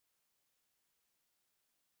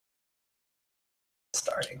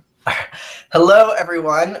Starting. Hello,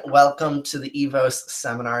 everyone. Welcome to the EVOS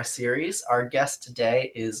seminar series. Our guest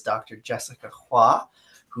today is Dr. Jessica Hua,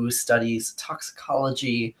 who studies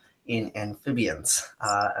toxicology in amphibians.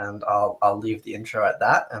 And I'll leave the intro at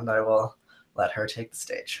that, and I will let her take the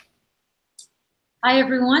stage. Hi,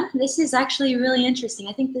 everyone. This is actually really interesting.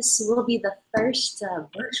 I think this will be the first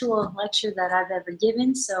virtual lecture that I've ever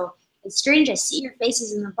given. So it's strange. I see your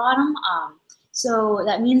faces in the bottom. So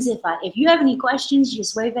that means if you have any questions,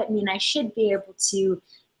 just wave at me and I should be able to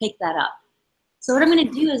pick that up. So what I'm going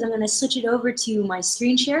to do is I'm going to switch it over to my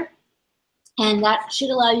screen share, and that should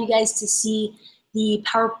allow you guys to see the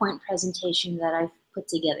PowerPoint presentation that I've put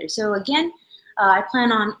together. So again, I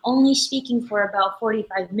plan on only speaking for about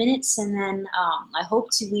 45 minutes, and then I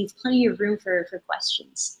hope to leave plenty of room for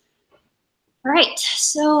questions. All right,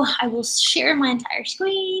 so I will share my entire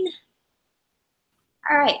screen.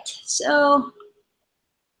 All right, so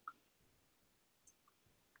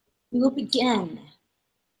we will begin.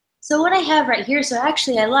 So what I have right here, so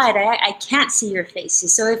actually I lied, I can't see your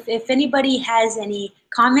faces. So if anybody has any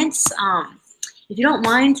comments, if you don't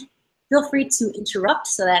mind, feel free to interrupt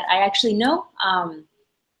so that I actually know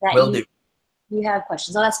that you have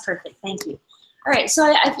questions. Oh, that's perfect, thank you. All right, so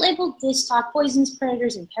I've labeled this talk Poisons,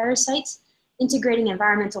 Predators, and Parasites, Integrating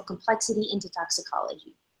Environmental Complexity into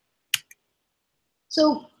Toxicology.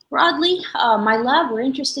 So broadly, my lab, we're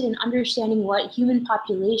interested in understanding what human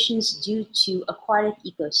populations do to aquatic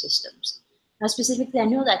ecosystems. Now specifically, I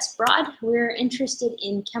know that's broad. We're interested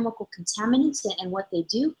in chemical contaminants and what they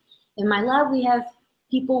do. In my lab, we have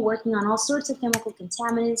people working on all sorts of chemical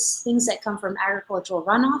contaminants, things that come from agricultural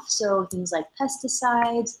runoff, so things like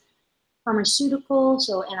pesticides, pharmaceuticals,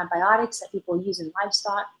 so antibiotics that people use in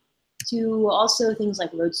livestock, to also things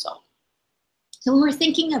like road salt. So when we're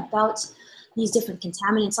thinking about these different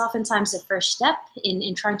contaminants, oftentimes the first step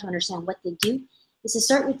in trying to understand what they do is to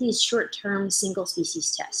start with these short-term single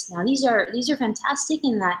species tests. Now these are fantastic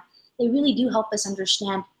in that they really do help us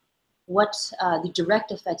understand what the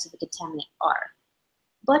direct effects of a contaminant are.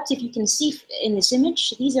 But if you can see in this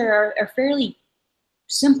image, these are fairly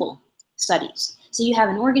simple studies. So you have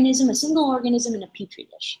an organism, a single organism in a petri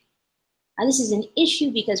dish. Now this is an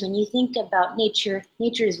issue because when you think about nature,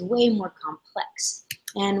 nature is way more complex.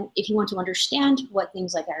 And if you want to understand what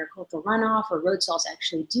things like agricultural runoff or road salts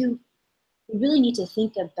actually do, you really need to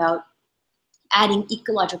think about adding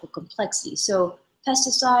ecological complexity. So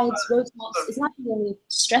pesticides, road salts, it's not really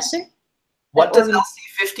stressor. What does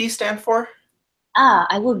LC50 stand for?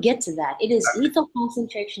 I will get to that. It is lethal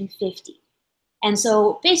concentration 50. And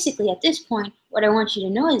so basically at this point, what I want you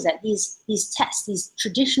to know is that these tests, these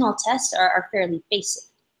traditional tests are fairly basic.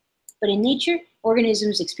 But in nature,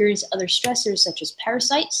 organisms experience other stressors such as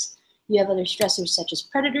parasites. You have other stressors such as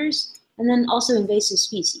predators, and then also invasive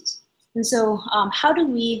species. And so how do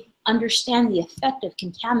we understand the effect of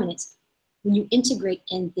contaminants when you integrate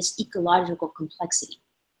in this ecological complexity?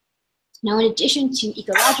 Now, in addition to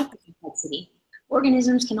ecological complexity,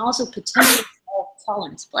 organisms can also potentially develop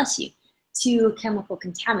tolerance, bless you, to chemical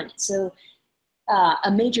contaminants. So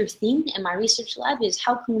a major theme in my research lab is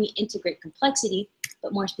how can we integrate complexity,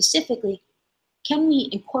 but more specifically, can we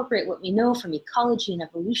incorporate what we know from ecology and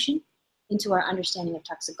evolution into our understanding of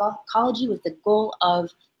toxicology with the goal of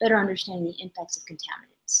better understanding the impacts of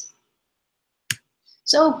contaminants?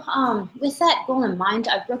 So with that goal in mind,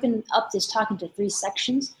 I've broken up this talk into 3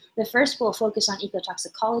 sections. The first will focus on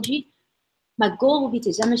ecotoxicology. My goal will be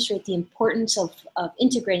to demonstrate the importance of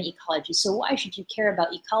integrating ecology. So why should you care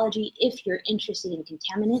about ecology if you're interested in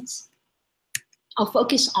contaminants? I'll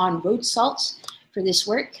focus on road salts for this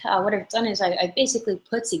work. What I've done is I basically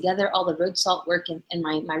put together all the road salt work in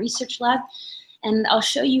my research lab, and I'll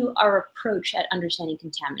show you our approach at understanding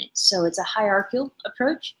contaminants. So it's a hierarchical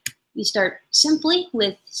approach. We start simply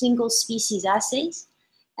with single species assays.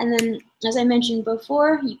 And then, as I mentioned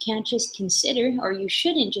before, you can't just consider, or you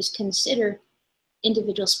shouldn't just consider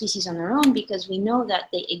individual species on their own because we know that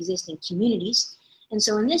they exist in communities. And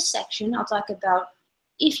so in this section, I'll talk about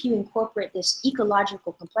if you incorporate this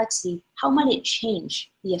ecological complexity, how might it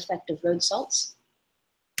change the effect of road salts?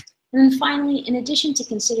 And then finally, in addition to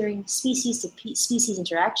considering species-to-species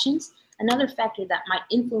interactions, another factor that might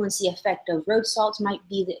influence the effect of road salts might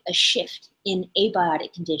be a shift in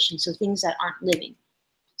abiotic conditions, so things that aren't living.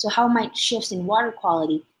 So how might shifts in water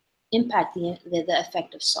quality impact the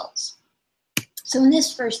effect of salts? So in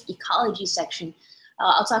this first ecology section,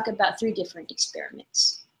 I'll talk about 3 different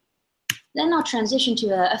experiments. Then I'll transition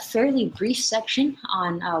to a fairly brief section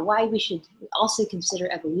on why we should also consider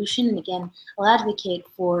evolution. And again, I'll advocate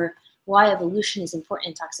for why evolution is important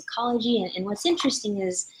in toxicology. And what's interesting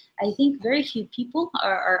is I think very few people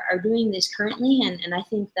are doing this currently, and I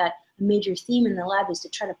think that a major theme in the lab is to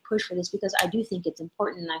try to push for this because I do think it's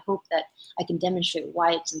important, and I hope that I can demonstrate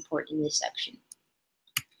why it's important in this section.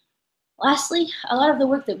 Lastly, a lot of the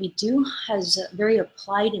work that we do has very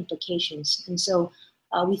applied implications, and so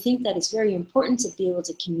we think that it's very important to be able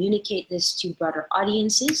to communicate this to broader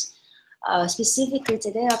audiences. Specifically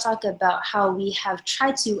today, I'll talk about how we have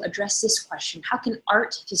tried to address this question: how can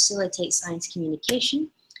art facilitate science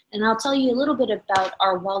communication? And I'll tell you a little bit about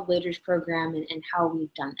our Wild Waders program and how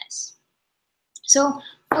we've done this. So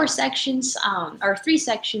 4 sections, or 3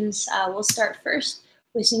 sections, we'll start first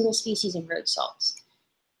with single species and road salts.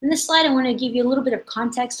 In this slide, I want to give you a little bit of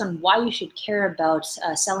context on why you should care about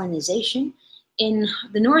salinization. In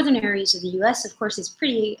the northern areas of the US, of course, it's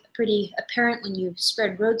pretty apparent when you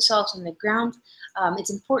spread road salts on the ground. It's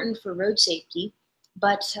important for road safety,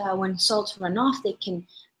 but when salts run off, they can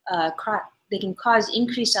cause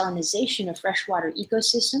increased salinization of freshwater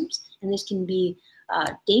ecosystems, and this can be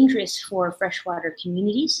dangerous for freshwater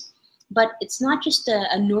communities. But it's not just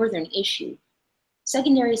a northern issue.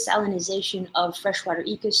 Secondary salinization of freshwater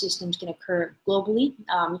ecosystems can occur globally.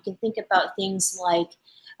 You can think about things like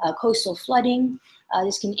coastal flooding.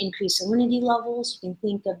 This can increase salinity levels. You can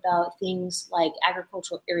think about things like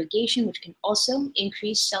agricultural irrigation, which can also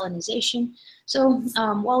increase salinization. So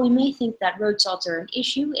while we may think that road salts are an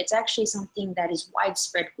issue, it's actually something that is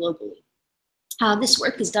widespread globally. This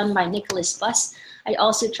work is done by Nicholas Buss. I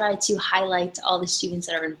also try to highlight all the students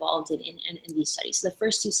that are involved in these studies. So the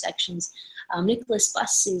first 2 sections, Nicholas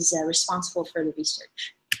Buss is responsible for the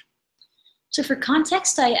research. So for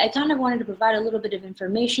context, I kind of wanted to provide a little bit of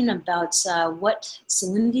information about what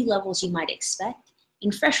salinity levels you might expect.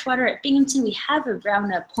 In freshwater at Binghamton, we have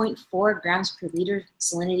around a 0.4 grams per liter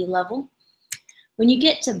salinity level. When you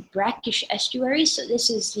get to brackish estuaries, so this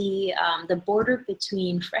is the border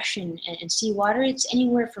between fresh and seawater, it's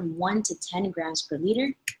anywhere from 1 to 10 grams per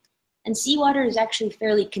liter. And seawater is actually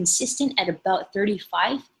fairly consistent at about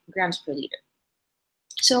 35 grams per liter.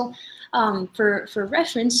 So for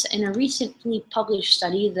reference, in a recently published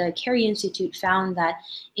study, the Carey Institute found that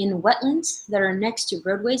in wetlands that are next to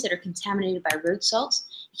roadways that are contaminated by road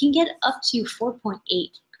salts, you can get up to 4.8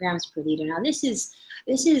 grams per liter. Now this is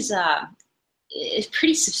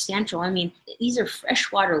pretty substantial. I mean, these are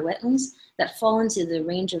freshwater wetlands that fall into the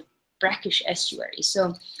range of brackish estuaries.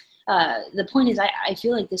 So the point is, I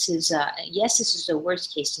feel like this is, yes, this is the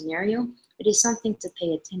worst case scenario, but it's something to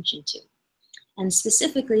pay attention to. And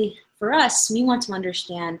specifically for us, we want to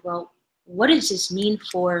understand, well, what does this mean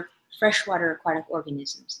for freshwater aquatic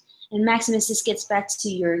organisms? And Maximus, this gets back to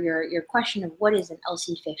your question of what is an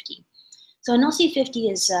LC50. So an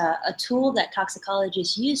LC50 is a tool that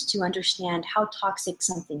toxicologists use to understand how toxic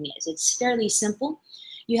something is. It's fairly simple.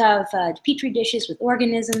 You have petri dishes with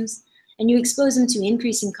organisms, and you expose them to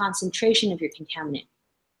increasing concentration of your contaminant.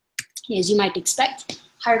 As you might expect,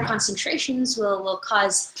 higher concentrations will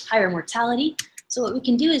cause higher mortality. So what we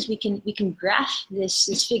can do is we can graph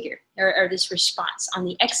this figure or this response. On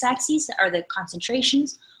the x-axis are the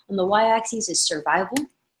concentrations. On the y-axis is survival.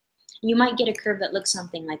 You might get a curve that looks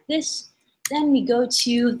something like this. Then we go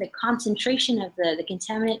to the concentration of the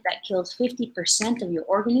contaminant that kills 50% of your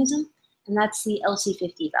organism, and that's the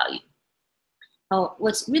LC50 value. Now,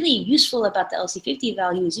 what's really useful about the LC50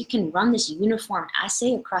 value is you can run this uniform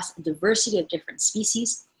assay across a diversity of different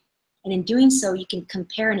species. And in doing so, you can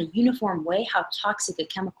compare in a uniform way how toxic a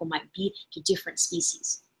chemical might be to different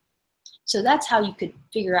species. So that's how you could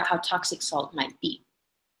figure out how toxic salt might be.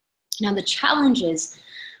 Now, the challenge is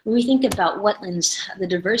when we think about wetlands, the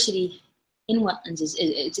diversity in wetlands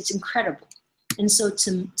it's incredible. And so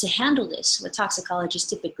to handle this, what toxicologists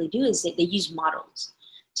typically do is they use models.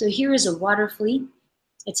 So here is a water flea.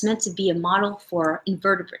 It's meant to be a model for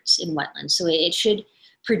invertebrates in wetlands. So it should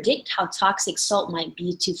predict how toxic salt might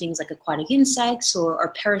be to things like aquatic insects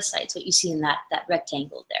or parasites, what you see in that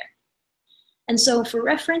rectangle there. And so for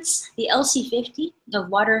reference, the LC50 of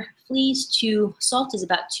water fleas to salt is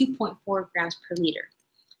about 2.4 grams per liter.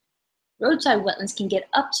 Roadside wetlands can get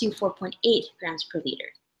up to 4.8 grams per liter.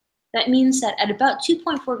 That means that at about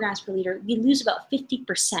 2.4 grams per liter, we lose about 50%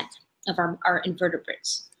 of our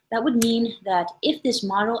invertebrates. That would mean that if this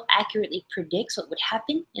model accurately predicts what would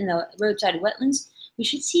happen in the roadside wetlands, we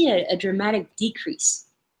should see a dramatic decrease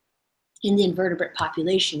in the invertebrate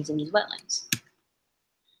populations in these wetlands.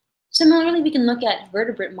 Similarly, we can look at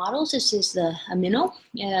vertebrate models. This is the minnow.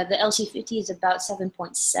 The LC50 is about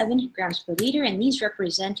 7.7 grams per liter, and these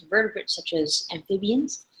represent vertebrates such as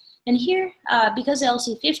amphibians. And here, because the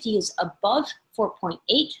LC50 is above 4.8,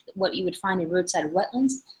 what you would find in roadside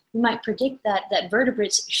wetlands, we might predict that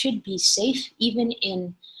vertebrates should be safe even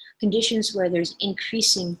in conditions where there's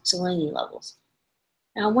increasing salinity levels.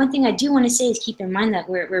 Now, one thing I do want to say is keep in mind that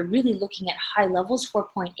we're really looking at high levels.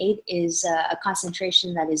 4.8 is a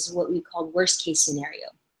concentration that is what we call worst case scenario.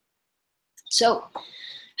 So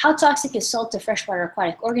how toxic is salt to freshwater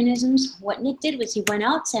aquatic organisms? What Nick did was he went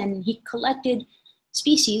out and he collected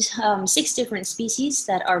species, 6 different species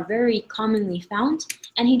that are very commonly found,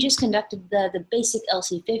 and he just conducted the basic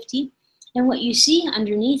LC50. And what you see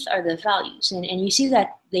underneath are the values, and you see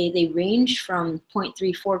that they range from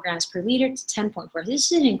 0.34 grams per liter to 10.4.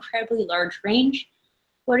 This is an incredibly large range.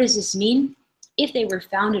 What does this mean? If they were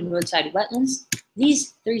found in roadside wetlands,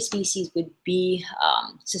 these 3 species would be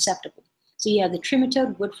susceptible. So you have the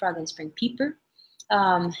trematode, woodfrog, and spring peeper.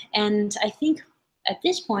 And I think at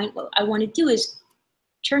this point, what I want to do is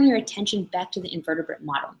turn your attention back to the invertebrate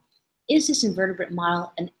model. Is this invertebrate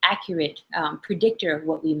model an accurate predictor of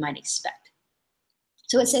what we might expect?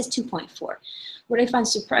 So it says 2.4. What I find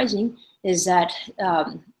surprising is that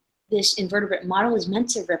this invertebrate model is meant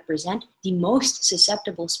to represent the most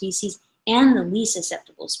susceptible species and the least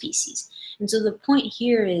susceptible species. And so the point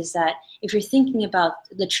here is that if you're thinking about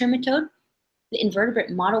the trematode, the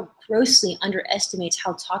invertebrate model grossly underestimates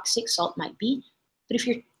how toxic salt might be. But if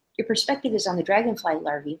your perspective is on the dragonfly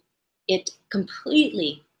larvae, it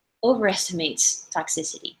completely overestimates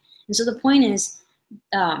toxicity. And so the point is,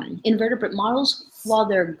 invertebrate models, while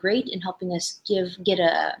they're great in helping us get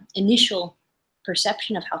an initial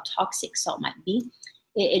perception of how toxic salt might be,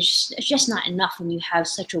 it's just not enough when you have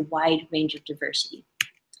such a wide range of diversity.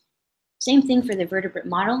 Same thing for the vertebrate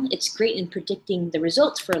model. It's great in predicting the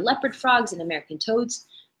results for leopard frogs and American toads,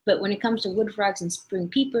 but when it comes to wood frogs and spring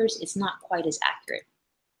peepers, it's not quite as accurate.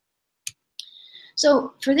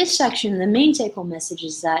 So for this section, the main take-home message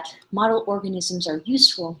is that model organisms are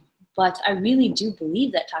useful, but I really do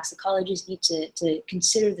believe that toxicologists need to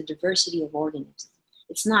consider the diversity of organisms.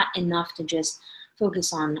 It's not enough to just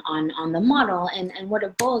focus on the model, and what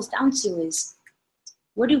it boils down to is,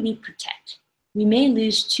 what do we protect? We may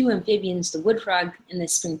lose 2 amphibians, the wood frog and the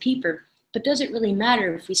spring peeper, but does it really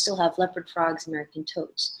matter if we still have leopard frogs, American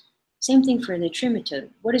toads? Same thing for the trematode.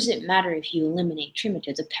 What does it matter if you eliminate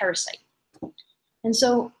trematodes, a parasite? And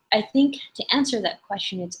so I think to answer that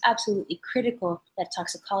question, it's absolutely critical that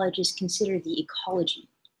toxicologists consider the ecology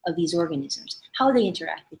of these organisms, how they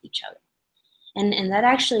interact with each other. And that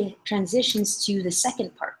actually transitions to the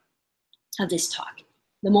second part of this talk,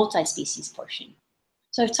 the multi-species portion.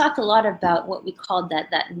 So I've talked a lot about what we call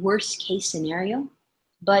that worst case scenario,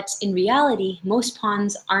 but in reality, most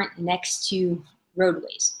ponds aren't next to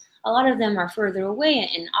roadways. A lot of them are further away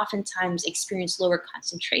and oftentimes experience lower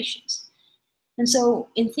concentrations. And so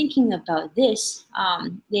in thinking about this,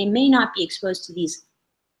 they may not be exposed to these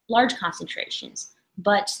large concentrations,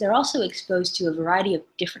 but they're also exposed to a variety of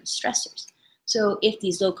different stressors. So if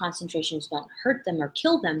these low concentrations don't hurt them or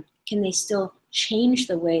kill them, can they still change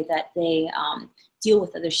the way that they deal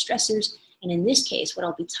with other stressors? And in this case, what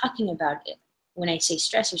I'll be talking about when I say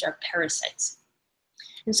stressors are parasites.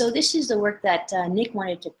 And so this is the work that Nick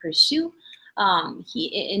wanted to pursue.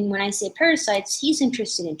 And when I say parasites, he's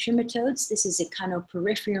interested in trematodes. This is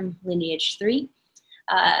Echinoperipherium lineage 3.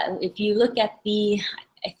 If you look at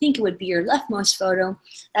I think it would be your leftmost photo,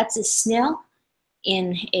 that's a snail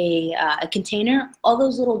in a container. All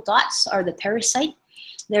those little dots are the parasite.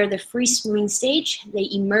 They're the free swimming stage. They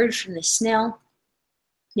emerge from the snail.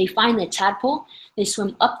 They find the tadpole. They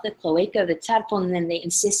swim up the cloaca of the tadpole, and then they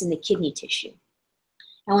encyst in the kidney tissue.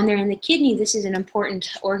 And when they're in the kidney, this is an important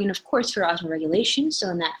organ, of course, for osmoregulation. So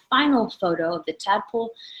in that final photo of the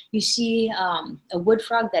tadpole, you see a wood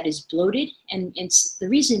frog that is bloated. And the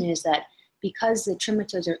reason is that because the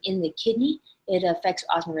trematodes are in the kidney, it affects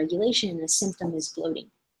osmoregulation, and the symptom is bloating.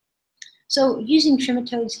 So using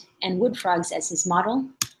trematodes and wood frogs as his model,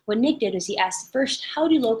 what Nick did is he asked first, how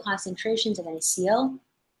do low concentrations of NaCl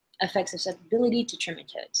affect susceptibility to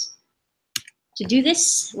trematodes? To do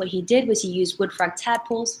this, what he did was he used wood frog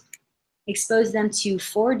tadpoles, exposed them to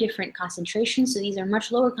 4 different concentrations. So these are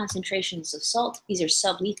much lower concentrations of salt. These are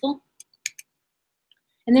sublethal.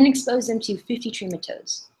 And then exposed them to 50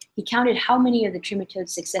 trematodes. He counted how many of the trematodes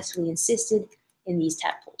successfully encysted in these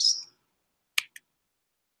tadpoles.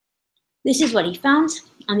 This is what he found.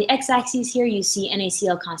 On the x-axis here, you see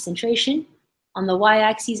NaCl concentration. On the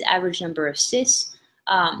y-axis, average number of cysts.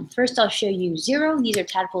 First, I'll show you 0. These are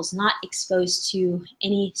tadpoles not exposed to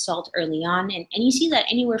any salt early on. And you see that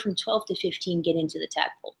anywhere from 12 to 15 get into the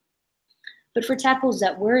tadpole. But for tadpoles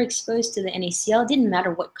that were exposed to the NaCl, it didn't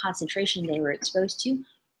matter what concentration they were exposed to.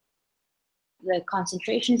 the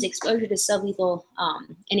concentrations, exposure to sublethal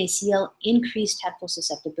NaCl increased tadpole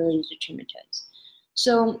susceptibility to trematodes.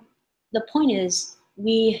 So the point is,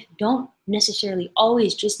 we don't necessarily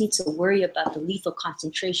always just need to worry about the lethal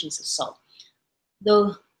concentrations of salt.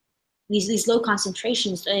 Though these low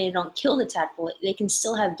concentrations, they don't kill the tadpole, they can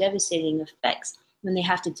still have devastating effects when they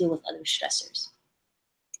have to deal with other stressors.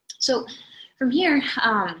 So from here,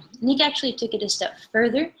 Nick actually took it a step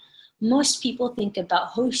further. Most people think about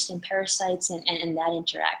hosts and parasites and that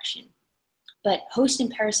interaction. But hosts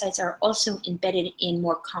and parasites are also embedded in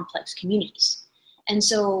more complex communities. And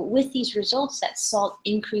so with these results that salt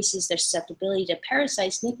increases their susceptibility to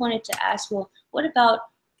parasites, Nick wanted to ask, well, what about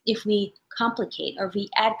if we complicate or if we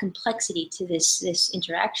add complexity to this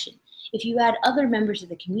interaction? If you add other members of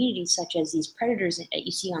the community, such as these predators that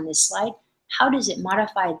you see on this slide, how does it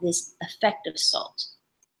modify this effect of salt?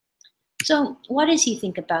 So what does he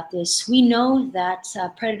think about this? We know that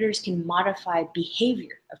predators can modify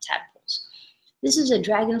behavior of tadpoles. This is a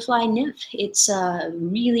dragonfly nymph. It's a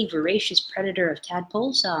really voracious predator of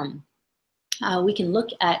tadpoles. We can look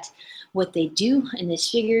at what they do in this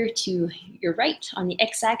figure to your right. On the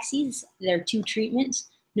x-axis, there are two treatments: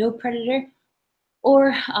 no predator,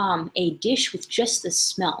 or a dish with just the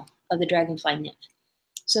smell of the dragonfly nymph.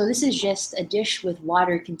 So this is just a dish with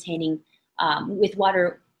water containing, with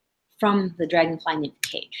water from the dragonfly nymph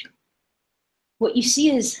cage. What you see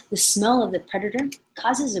is the smell of the predator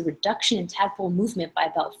causes a reduction in tadpole movement by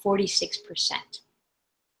about 46%.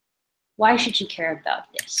 Why should you care about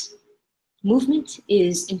this? Movement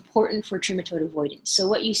is important for trematode avoidance. So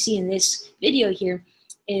what you see in this video here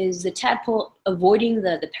is the tadpole avoiding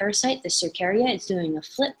the parasite, the cercaria. It's doing a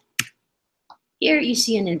flip. Here you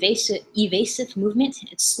see an evasive movement.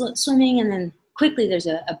 It's swimming, and then quickly there's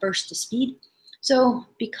a burst to speed. So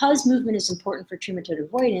because movement is important for trematode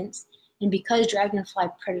avoidance, and because dragonfly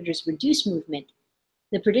predators reduce movement,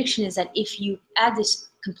 the prediction is that if you add this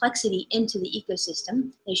complexity into the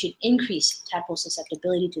ecosystem, they should increase tadpole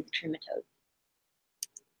susceptibility to the trematode.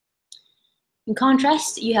 In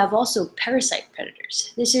contrast, you have also parasite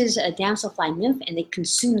predators. This is a damselfly nymph, and they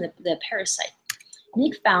consume the parasite.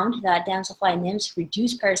 Nick found that damselfly nymphs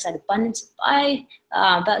reduce parasite abundance by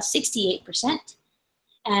about 68%.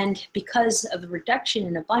 And because of the reduction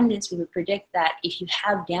in abundance, we would predict that if you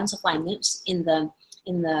have damselfly nymphs in the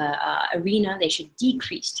arena, they should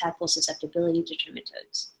decrease tadpole susceptibility to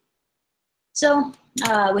trematodes. So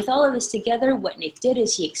with all of this together, what Nick did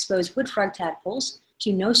is he exposed woodfrog tadpoles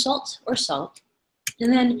to no salt or salt,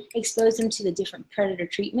 and then exposed them to the different predator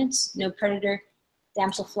treatments: no predator,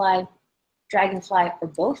 damselfly, dragonfly, or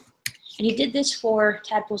both. And he did this for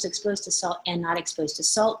tadpoles exposed to salt and not exposed to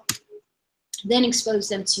salt. Then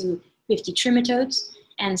exposed them to 50 trematodes,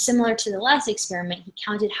 and similar to the last experiment, he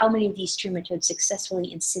counted how many of these trematodes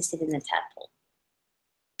successfully encysted in the tadpole.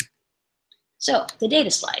 So the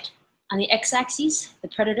data slide. On the x-axis, the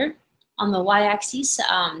predator. On the y-axis,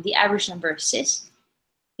 the average number of cysts.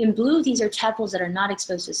 In blue, these are tadpoles that are not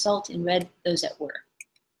exposed to salt. In red, those that were.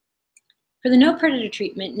 For the no predator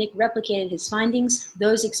treatment, Nick replicated his findings.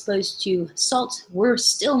 Those exposed to salt were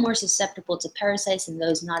still more susceptible to parasites than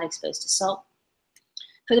those not exposed to salt.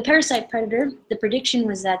 For the parasite predator, the prediction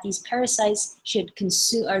was that these parasites should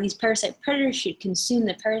consume, or these parasite predators should consume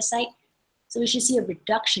the parasite. So we should see a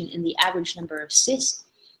reduction in the average number of cysts.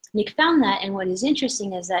 Nick found that, and what is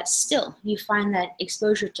interesting is that still you find that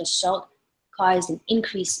exposure to salt caused an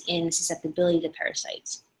increase in susceptibility to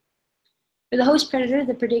parasites. For the host predator,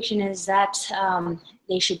 the prediction is that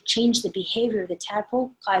they should change the behavior of the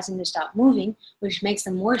tadpole, causing them to stop moving, which makes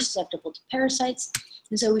them more susceptible to parasites.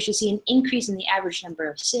 And so we should see an increase in the average number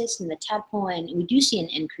of cysts in the tadpole, and we do see an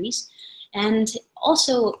increase. And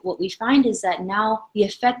also what we find is that now the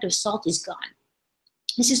effect of salt is gone.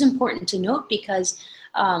 This is important to note because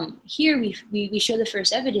here we show the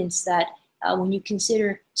first evidence that when you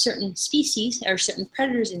consider certain species or certain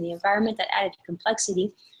predators in the environment that added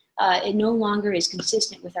complexity, it no longer is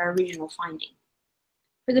consistent with our original finding.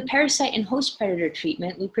 For the parasite and host predator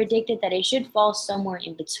treatment, we predicted that it should fall somewhere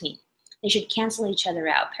in between. They should cancel each other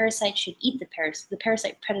out. Parasites should eat the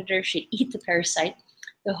parasite predator should eat the parasite.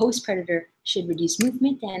 The host predator should reduce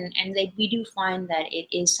movement, and we do find that it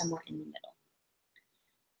is somewhere in the middle.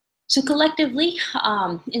 So collectively,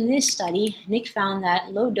 in this study, Nick found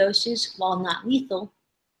that low doses, while not lethal,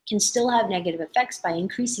 can still have negative effects by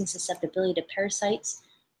increasing susceptibility to parasites,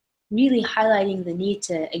 really highlighting the need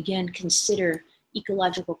to, again, consider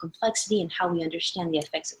ecological complexity and how we understand the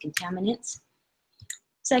effects of contaminants.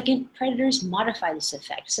 Second, predators modify this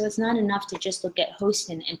effect. So it's not enough to just look at host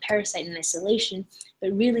and parasite in isolation,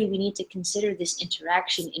 but really we need to consider this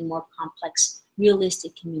interaction in more complex,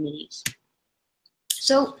 realistic communities.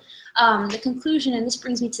 So the conclusion, and this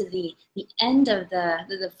brings me to the end of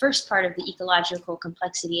the first part of the ecological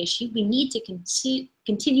complexity issue, we need to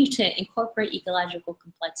continue to incorporate ecological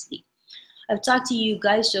complexity. I've talked to you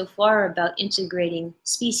guys so far about integrating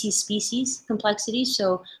species-species complexity,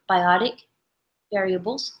 so biotic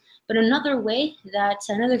variables. But another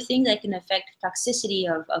thing that can affect toxicity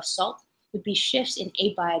of salt would be shifts in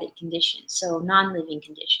abiotic conditions, so non-living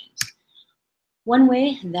conditions. One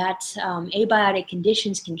way that abiotic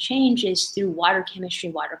conditions can change is through water chemistry,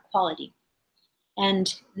 water quality.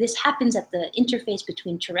 And this happens at the interface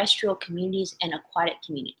between terrestrial communities and aquatic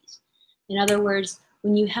communities. In other words,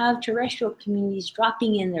 when you have terrestrial communities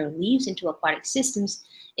dropping in their leaves into aquatic systems,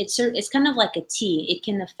 it's kind of like a tea. It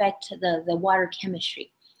can affect the water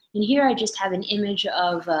chemistry. And here I just have an image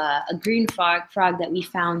of a green frog that we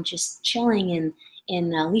found just chilling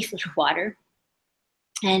in leaf litter water.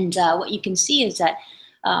 And what you can see is that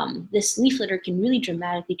this leaf litter can really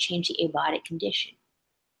dramatically change the abiotic condition.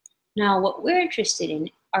 Now, what we're interested in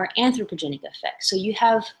are anthropogenic effects. So you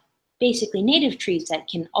have basically native trees that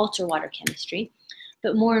can alter water chemistry,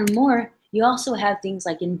 but more and more, you also have things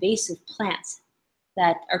like invasive plants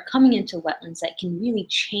that are coming into wetlands that can really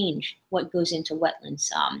change what goes into wetlands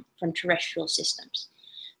from terrestrial systems.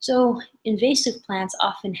 So invasive plants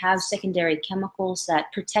often have secondary chemicals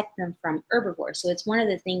that protect them from herbivores. So it's one of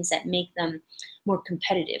the things that make them more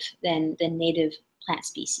competitive than native plant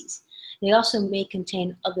species. They also may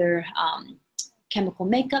contain other chemical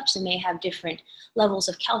makeups. They may have different levels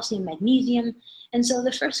of calcium, magnesium. And so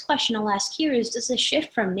the first question I'll ask here is, does the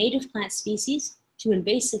shift from native plant species to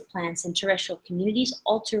invasive plants in terrestrial communities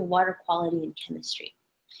alter water quality and chemistry?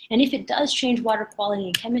 And if it does change water quality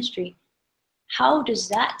and chemistry, how does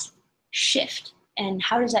that shift? And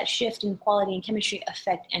how does that shift in quality and chemistry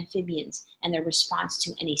affect amphibians and their response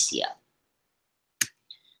to NaCl?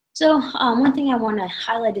 So one thing I want to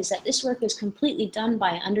highlight is that this work was completely done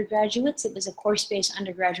by undergraduates. It was a course-based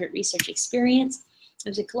undergraduate research experience. It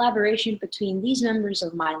was a collaboration between these members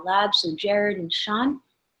of my lab, so Jared and Sean,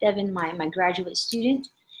 Devin, my graduate student,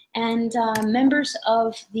 and members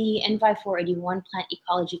of the NVI 481 plant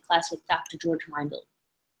ecology class with Dr. George Meindl.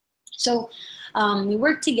 So we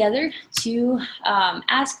worked together to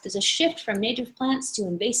ask, does a shift from native plants to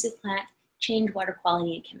invasive plant change water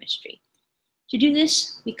quality and chemistry? To do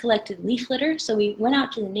this, we collected leaf litter. So we went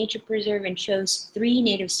out to the nature preserve and chose 3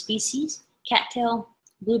 native species, cattail,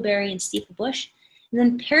 blueberry, and steeplebush, and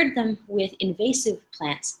then paired them with invasive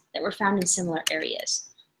plants that were found in similar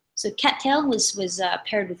areas. So cattail was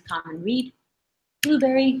paired with common reed,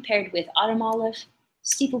 blueberry paired with autumn olive,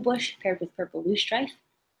 steeplebush paired with purple loosestrife.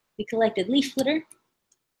 We collected leaf litter,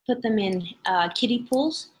 put them in kiddie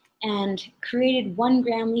pools, and created 1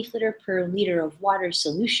 gram leaf litter per liter of water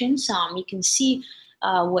solution. So you can see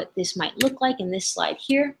what this might look like in this slide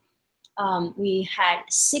here. We had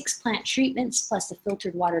 6 plant treatments plus the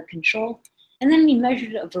filtered water control. And then we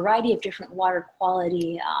measured a variety of different water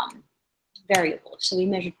quality variables. So we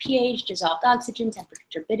measured pH, dissolved oxygen, temperature,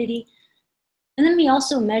 turbidity. And then we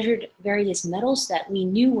also measured various metals that we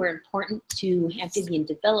knew were important to amphibian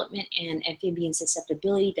development and amphibian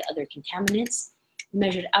susceptibility to other contaminants. We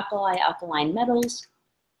measured alkaline metals,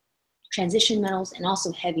 transition metals, and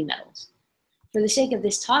also heavy metals. For the sake of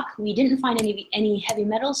this talk, we didn't find any heavy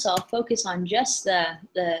metals, so I'll focus on just the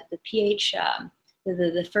pH,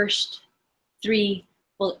 the first 3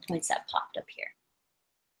 bullet points that popped up here.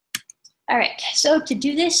 All right, so to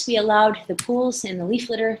do this, we allowed the pools and the leaf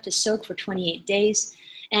litter to soak for 28 days.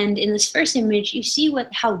 And in this first image, you see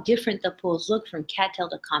how different the pools look from cattail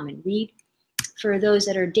to common reed. For those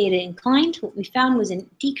that are data inclined, what we found was a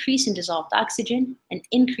decrease in dissolved oxygen, an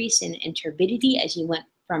increase in turbidity as you went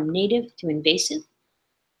from native to invasive.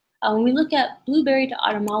 When we look at blueberry to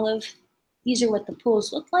autumn olive, these are what the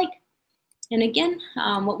pools look like. And again,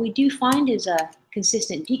 what we do find is a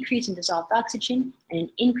consistent decrease in dissolved oxygen and an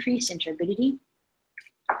increase in turbidity.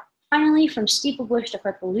 Finally, from steeplebush to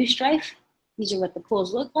purple loosestrife, these are what the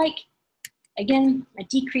pools look like. Again, a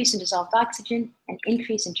decrease in dissolved oxygen and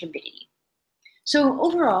increase in turbidity. So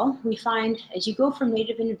overall, we find as you go from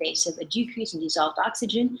native and invasive, a decrease in dissolved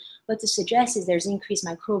oxygen. What this suggests is there's increased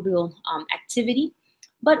microbial activity,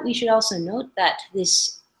 but we should also note that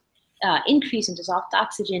this increase in dissolved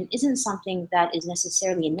oxygen isn't something that is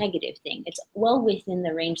necessarily a negative thing. It's well within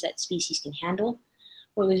the range that species can handle.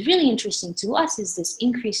 What was really interesting to us is this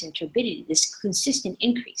increase in turbidity, this consistent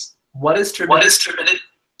increase. What is turbidity?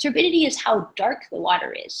 Turbidity is how dark the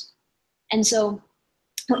water is. And so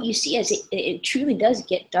what you see is it truly does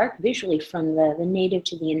get dark visually from the native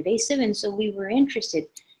to the invasive. And so we were interested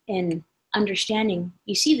in understanding,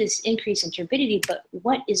 you see this increase in turbidity, but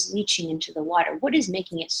what is leaching into the water? What is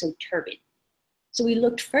making it so turbid? So we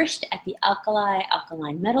looked first at the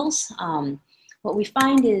alkaline metals. What we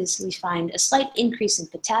find is a slight increase in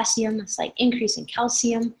potassium, a slight increase in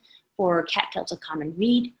calcium for cattail to common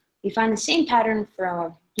reed. We find the same pattern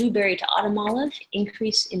from blueberry to autumn olive,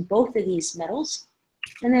 increase in both of these metals.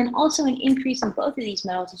 And then also an increase in both of these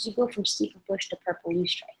metals as you go from steeple bush to purple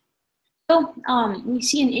loosestrife. So we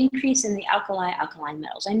see an increase in the alkaline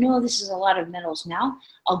metals. I know this is a lot of metals now.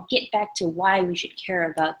 I'll get back to why we should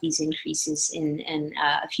care about these increases in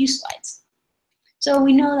a few slides. So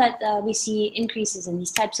we know that we see increases in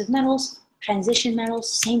these types of metals. Transition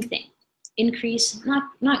metals, same thing. Increase,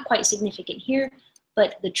 not quite significant here,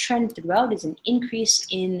 but the trend throughout is an increase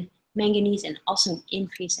in manganese and also an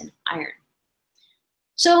increase in iron.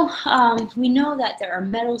 So we know that there are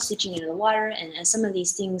metals leaching into the water, and some of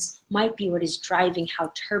these things might be what is driving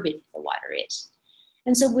how turbid the water is.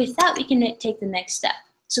 And so with that, we can take the next step.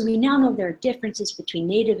 So we now know there are differences between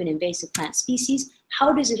native and invasive plant species.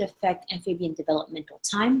 How does it affect amphibian developmental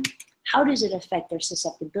time? How does it affect their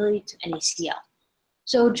susceptibility to NaCl?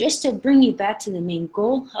 So just to bring you back to the main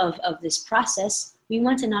goal of this process, we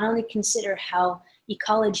want to not only consider how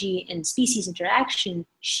ecology and species interaction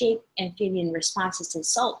shape amphibian responses to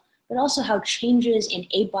salt, but also how changes in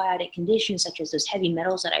abiotic conditions, such as those heavy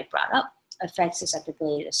metals that I brought up, affect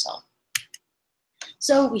susceptibility to salt.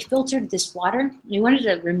 So we filtered this water. We wanted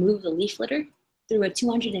to remove the leaf litter through a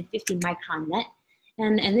 250 micron net,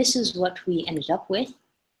 and this is what we ended up with.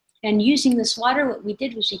 And using this water, what we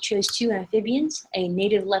did was we chose two amphibians, a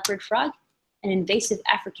native leopard frog, an invasive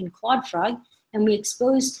African clawed frog, and we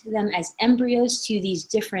exposed them as embryos to these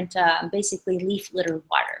different, basically leaf litter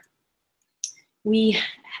water. We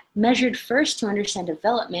measured first to understand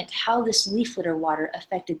development how this leaf litter water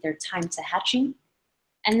affected their time to hatching.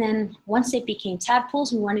 And then once they became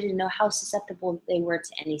tadpoles, we wanted to know how susceptible they were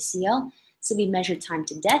to NaCl. So we measured time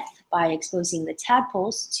to death by exposing the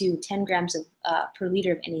tadpoles to 10 grams per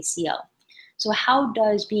liter of NaCl. So how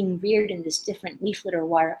does being reared in this different leaf litter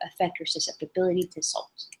water affect your susceptibility to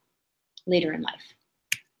salt later in life?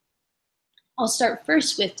 I'll start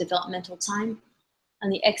first with developmental time. On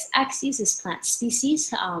the x-axis is plant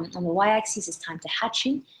species. On the y-axis is time to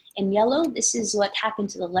hatching. In yellow, this is what happened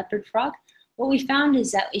to the leopard frog. What we found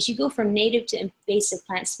is that as you go from native to invasive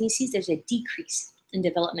plant species, there's a decrease in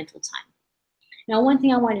developmental time. Now, one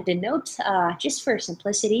thing I wanted to note, just for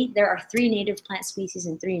simplicity, there are 3 native plant species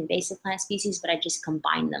and 3 invasive plant species, but I just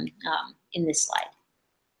combined them in this slide.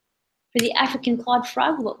 For the African clawed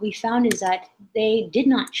frog, what we found is that they did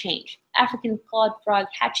not change. African clawed frog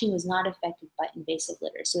hatching was not affected by invasive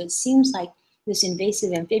litter. So it seems like this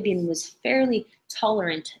invasive amphibian was fairly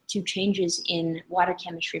tolerant to changes in water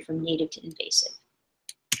chemistry from native to invasive.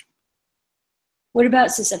 What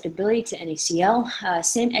about susceptibility to NaCl?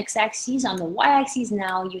 Same x-axis. On the y-axis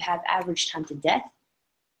now you have average time to death.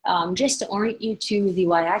 Just to orient you to the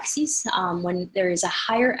y-axis, when there is a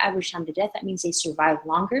higher average time to death, that means they survive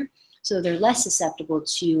longer. So they're less susceptible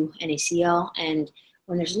to NaCl, and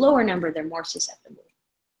when there's a lower number, they're more susceptible.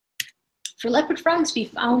 For leopard frogs, we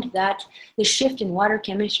found that the shift in water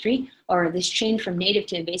chemistry, or this change from native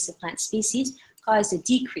to invasive plant species, caused a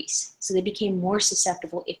decrease. So they became more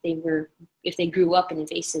susceptible if they grew up in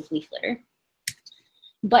invasive leaf litter.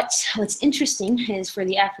 But what's interesting is for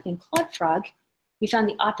the African clawed frog, we found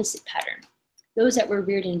the opposite pattern. Those that were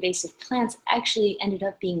reared in invasive plants actually ended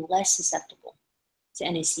up being less susceptible to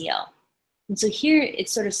NaCl. And so here it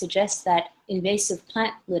sort of suggests that invasive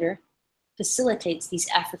plant litter facilitates these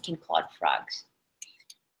African clawed frogs.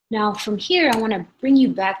 Now from here, I want to bring you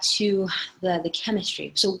back to the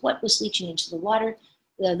chemistry. So what was leaching into the water?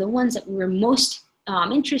 The ones that we were most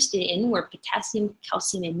interested in were potassium,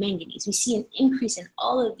 calcium, and manganese. We see an increase in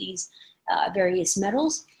all of these various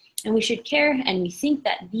metals, and we should care, and we think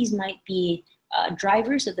that these might be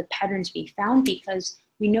drivers of the patterns we found, because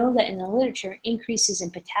we know that in the literature, increases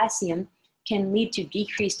in potassium can lead to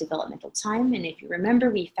decreased developmental time. And if you remember,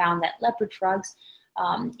 we found that leopard frogs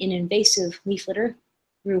in invasive leaf litter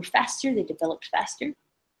grew faster, they developed faster.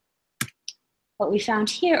 What we found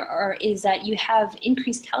here is that you have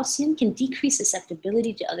increased calcium can decrease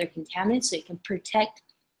susceptibility to other contaminants, so it can protect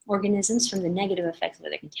organisms from the negative effects of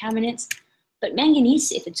other contaminants. But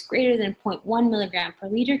manganese, if it's greater than 0.1 milligram per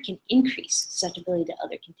liter, can increase susceptibility to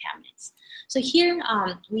other contaminants. So here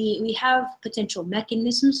we have potential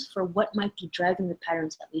mechanisms for what might be driving the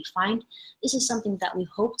patterns that we find. This is something that we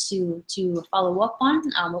hope to follow up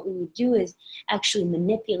on. What we would do is actually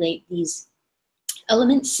manipulate these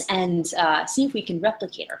elements and see if we can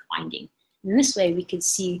replicate our finding. In this way, we could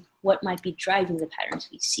see what might be driving the patterns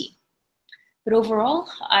we see. But overall,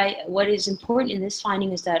 what is important in this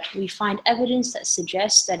finding is that we find evidence that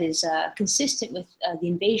suggests that is consistent with the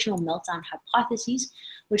invasional meltdown hypotheses,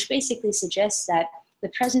 which basically suggests that the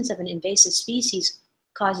presence of an invasive species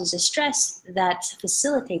causes a stress that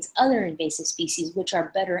facilitates other invasive species, which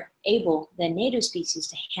are better able than native species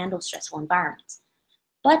to handle stressful environments.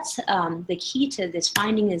 But the key to this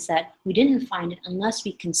finding is that we didn't find it unless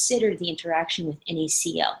we considered the interaction with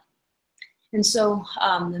NaCl. And so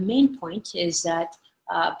the main point is that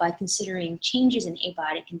by considering changes in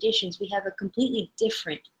abiotic conditions, we have a completely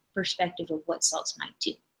different perspective of what salts might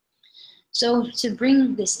do. So to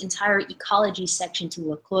bring this entire ecology section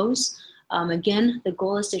to a close, again, the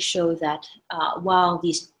goal is to show that while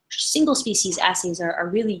these single species assays are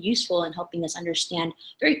really useful in helping us understand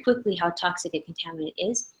very quickly how toxic a contaminant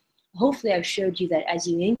is, hopefully I've showed you that as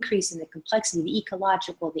you increase in the complexity, the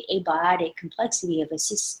ecological, the abiotic complexity of a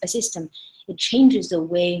system, it changes the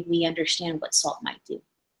way we understand what salt might do.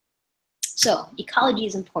 So ecology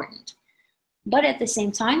is important. But at the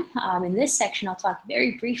same time, in this section, I'll talk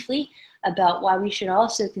very briefly about why we should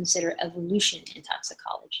also consider evolution in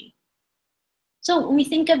toxicology. So when we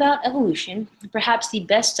think about evolution, perhaps the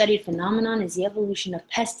best studied phenomenon is the evolution of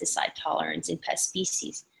pesticide tolerance in pest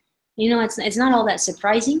species. You know, it's not all that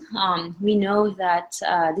surprising. We know that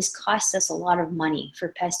this costs us a lot of money for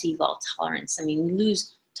pest to evolve tolerance. I mean, we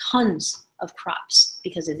lose tons of crops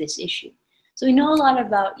because of this issue. So we know a lot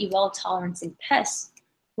about evolved tolerance in pests,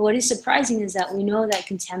 but what is surprising is that we know that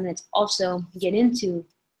contaminants also get into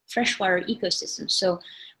freshwater ecosystems. So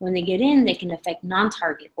when they get in, they can affect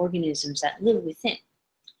non-target organisms that live within.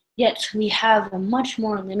 Yet we have a much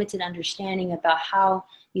more limited understanding about how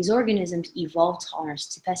these organisms evolve tolerance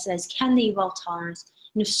to pesticides. Can they evolve tolerance?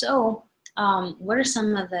 And if so, what are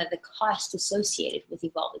some of the costs associated with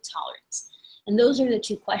evolved tolerance? And those are the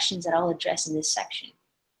two questions that I'll address in this section.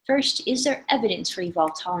 First, is there evidence for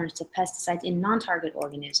evolved tolerance to pesticides in non-target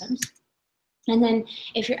organisms? And then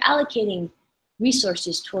if you're allocating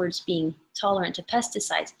resources towards being tolerant to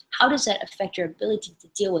pesticides, how does that affect your ability to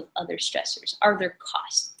deal with other stressors? Are there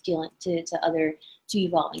costs dealing to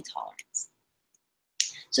evolving tolerance?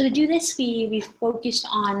 So to do this, we focused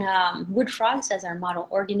on wood frogs as our model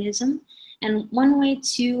organism. And one way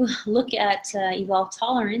to look at evolved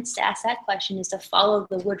tolerance, to ask that question, is to follow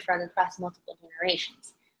the wood frog across multiple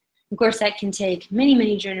generations. Of course, that can take many,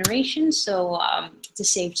 many generations, so to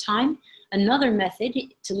save time, another method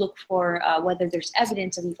to look for whether there's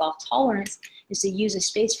evidence of evolved tolerance is to use a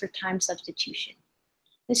space for time substitution.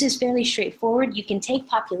 This is fairly straightforward. You can take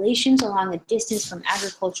populations along a distance from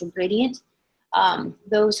agricultural gradient.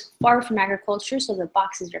 Those far from agriculture, so the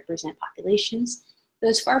boxes represent populations.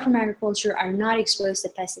 Those far from agriculture are not exposed to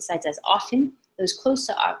pesticides as often, those close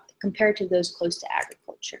to compared to those close to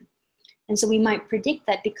agriculture. And so we might predict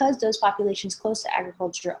that because those populations close to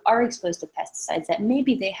agriculture are exposed to pesticides, that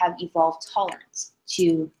maybe they have evolved tolerance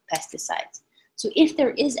to pesticides. So if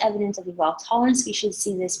there is evidence of evolved tolerance, we should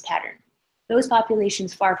see this pattern. Those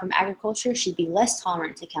populations far from agriculture should be less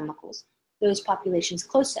tolerant to chemicals. Those populations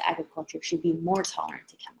close to agriculture should be more tolerant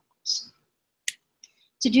to chemicals.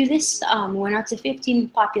 To do this, we went out to 15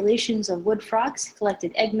 populations of wood frogs,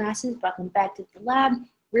 collected egg masses, brought them back to the lab,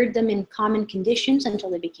 reared them in common conditions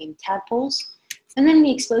until they became tadpoles. And then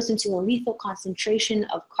we exposed them to a lethal concentration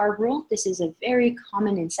of carbaryl. This is a very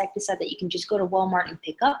common insecticide that you can just go to Walmart and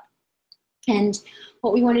pick up. And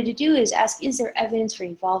what we wanted to do is ask, is there evidence for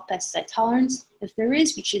evolved pesticide tolerance? If there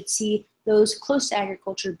is, we should see those close to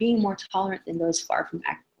agriculture being more tolerant than those far from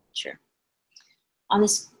agriculture. On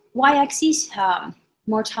this y-axis,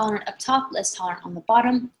 more tolerant up top, less tolerant on the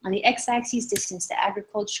bottom. On the x-axis, distance to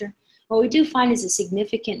agriculture. What we do find is a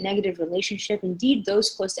significant negative relationship. Indeed, those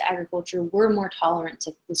close to agriculture were more tolerant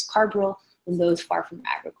to this carbaryl than those far from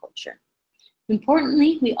agriculture.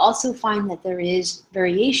 Importantly, we also find that there is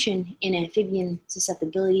variation in amphibian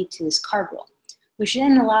susceptibility to this carbaryl, which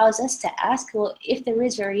then allows us to ask, well, if there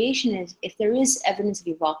is variation, if there is evidence of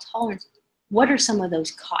evolved tolerance, what are some of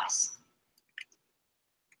those costs?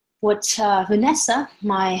 What Vanessa,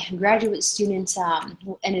 my graduate student,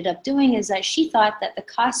 ended up doing is that she thought that the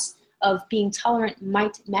costs of being tolerant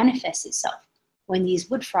might manifest itself when these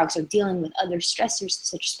wood frogs are dealing with other stressors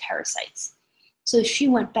such as parasites. So she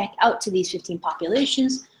went back out to these 15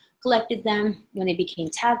 populations, collected them. When they became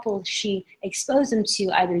tadpoles, she exposed them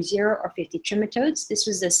to either 0 or 50 trematodes. This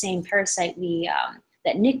was the same parasite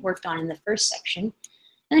that Nick worked on in the first section. And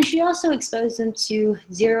then she also exposed them to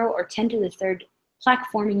 0 or 10 to the third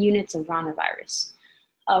plaque-forming units of ranavirus.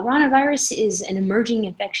 Ranavirus is an emerging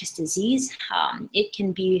infectious disease. It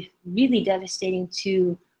can be really devastating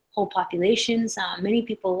to whole populations. Many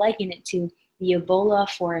people liken it to the Ebola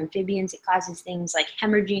for amphibians. It causes things like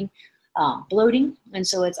hemorrhaging, bloating, and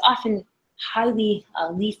so it's often highly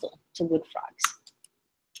lethal to wood frogs.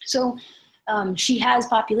 So she has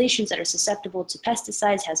populations that are susceptible to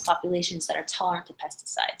pesticides, has populations that are tolerant to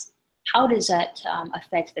pesticides. How does that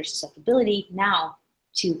affect their susceptibility now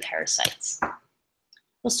to parasites?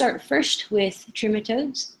 We'll start first with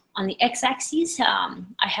trematodes. On the x-axis, I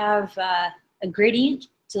have a gradient.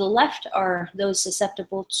 To the left are those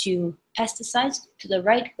susceptible to pesticides. To the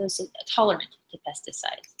right, those tolerant to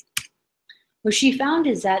pesticides. What she found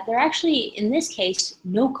is that there actually, in this case,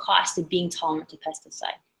 no cost of being tolerant to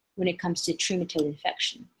pesticide when it comes to trematode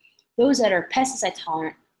infection. Those that are pesticide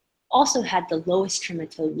tolerant also had the lowest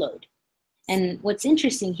trematode load. And what's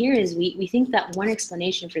interesting here is we think that one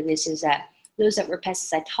explanation for this is that those that were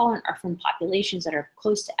pesticide tolerant are from populations that are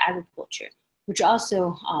close to agriculture, which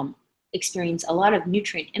also experience a lot of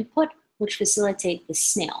nutrient input, which facilitate the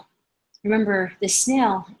snail. Remember, the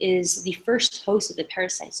snail is the first host of the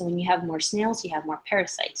parasite. So when you have more snails, you have more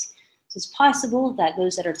parasites. So it's possible that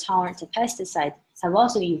those that are tolerant to pesticides have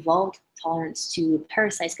also evolved tolerance to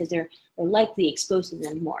parasites because they're likely exposed to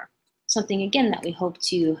them more. Something, again, that we hope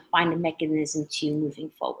to find a mechanism to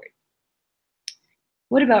moving forward.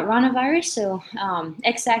 What about ranavirus? So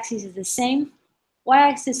x-axis is the same.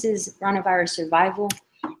 Y-axis is ranavirus survival.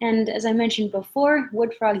 And as I mentioned before,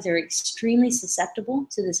 wood frogs are extremely susceptible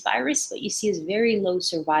to this virus. What you see is very low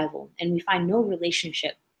survival, and we find no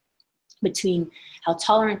relationship between how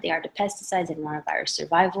tolerant they are to pesticides and ranavirus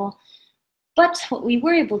survival. But what we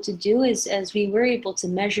were able to do is, as we were able to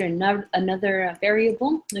measure another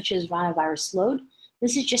variable, which is ranavirus load.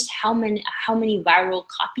 This is just how many viral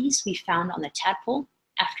copies we found on the tadpole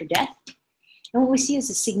after death. And what we see is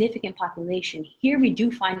a significant population. Here we do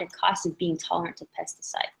find a cost of being tolerant to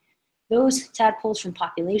pesticide. Those tadpoles from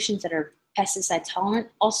populations that are pesticide tolerant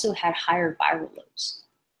also had higher viral loads.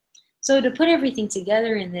 So to put everything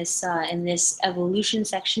together in this evolution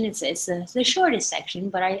section, it's the shortest section,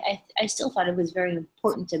 but I still thought it was very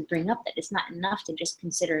important to bring up that it's not enough to just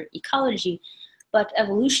consider ecology, but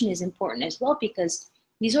evolution is important as well because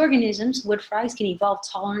these organisms, wood frogs, can evolve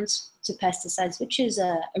tolerance to pesticides, which is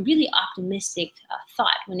a really optimistic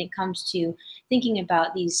thought when it comes to thinking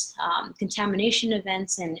about these contamination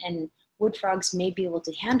events, and wood frogs may be able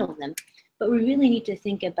to handle them. But we really need to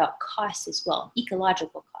think about costs as well,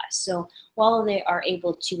 ecological costs. So while they are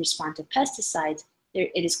able to respond to pesticides,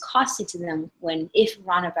 it is costly to them if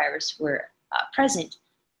ranavirus were present,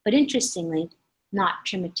 but interestingly, not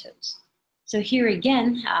trematodes. So here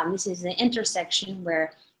again, this is the intersection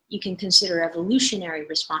where you can consider evolutionary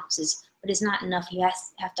responses, but it's not enough. You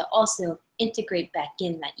have to also integrate back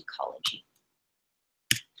in that ecology.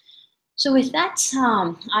 So with that,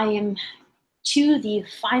 I am to the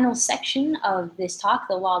final section of this talk,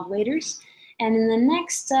 the wild waders. And in the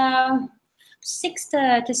next 6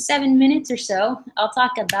 to 7 minutes or so, I'll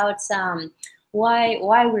talk about why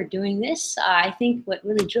we're doing this. I think what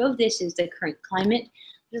really drove this is the current climate.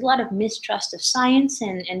 There's a lot of mistrust of science,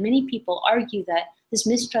 and many people argue that this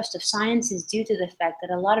mistrust of science is due to the fact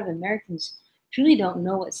that a lot of Americans truly don't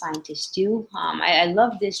know what scientists do. I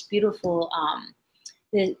love this beautiful,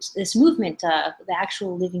 this movement, the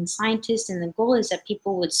actual living scientists, and the goal is that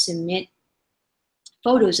people would submit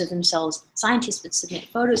photos of themselves, scientists would submit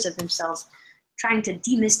photos of themselves, trying to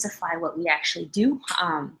demystify what we actually do.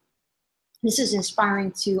 This is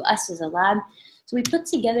inspiring to us as a lab. So we put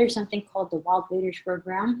together something called the Wild Waders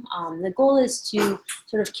Program. The goal is to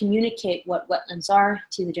sort of communicate what wetlands are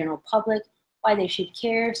to the general public, why they should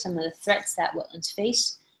care, some of the threats that wetlands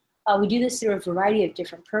face. We do this through a variety of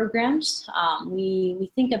different programs.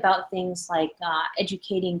 We think about things like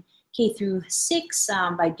educating K through 6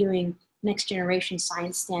 by doing next generation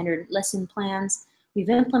science standard lesson plans. We've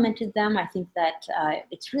implemented them. I think that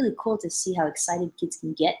it's really cool to see how excited kids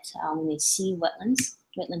can get when they see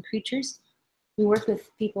wetland creatures. We work with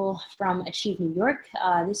people from Achieve New York.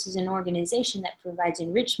 This is an organization that provides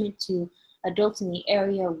enrichment to adults in the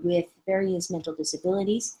area with various mental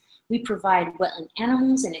disabilities. We provide wetland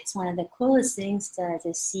animals, and it's one of the coolest things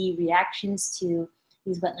to see reactions to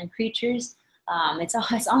these wetland creatures.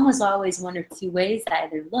 It's almost always one of two ways. They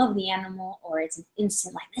either love the animal or it's an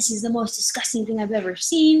instant, like, this is the most disgusting thing I've ever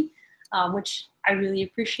seen, which I really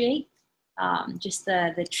appreciate, just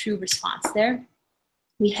the true response there.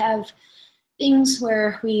 We have things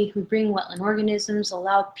where we bring wetland organisms,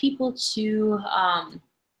 allow people to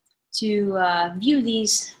view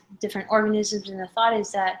these different organisms, and the thought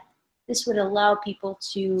is that this would allow people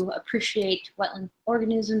to appreciate wetland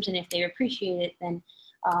organisms, and if they appreciate it, then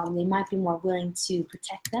they might be more willing to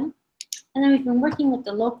protect them. And then we've been working with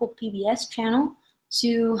the local PBS channel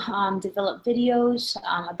to develop videos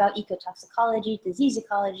about ecotoxicology, disease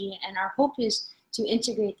ecology, and our hope is to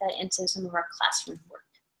integrate that into some of our classroom work.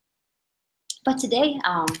 But today,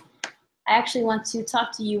 I actually want to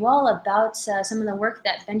talk to you all about some of the work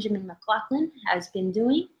that Benjamin McLaughlin has been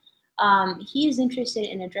doing. He is interested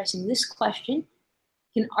in addressing this question: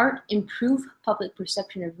 can art improve public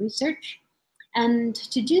perception of research? And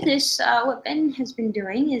to do this, what Ben has been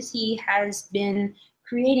doing is he has been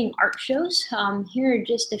creating art shows. Here are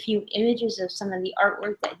just a few images of some of the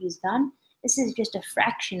artwork that he's done. This is just a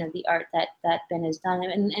fraction of the art that Ben has done.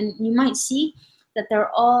 And you might see that they're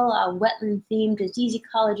all wetland themed, disease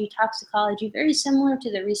ecology, toxicology, very similar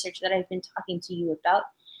to the research that I've been talking to you about.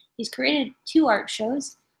 He's created 2 art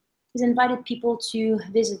shows. He's invited people to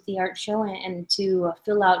visit the art show and to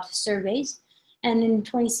fill out surveys. And in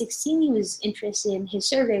 2016, his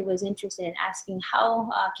survey was interested in asking how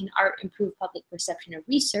can art improve public perception of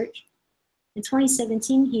research. In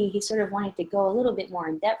 2017, he sort of wanted to go a little bit more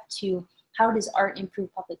in depth to how does art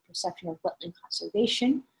improve public perception of wetland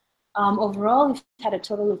conservation. Overall, we've had a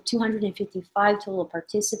total of 255 total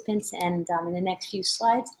participants, and in the next few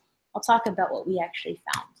slides, I'll talk about what we actually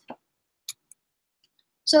found.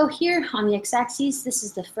 So here on the x-axis, this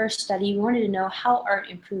is the first study. We wanted to know how art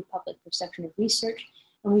improved public perception of research,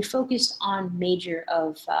 and we focused on major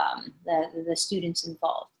of the students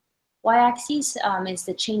involved. Y-axis is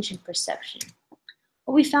the change in perception.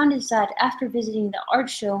 What we found is that after visiting the art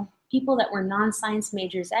show, people that were non-science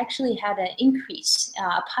majors actually had an increase,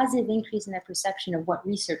 a positive increase in their perception of what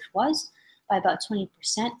research was by about 20%.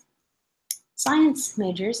 Science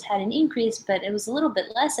majors had an increase, but it was a little bit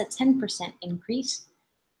less, a 10% increase.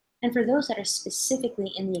 And for those that are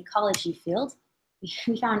specifically in the ecology field,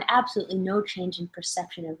 we found absolutely no change in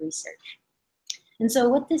perception of research. And so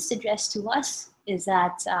what this suggests to us is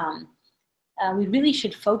that we really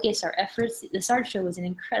should focus our efforts. This art show was an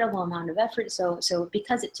incredible amount of effort, so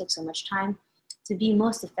because it took so much time, to be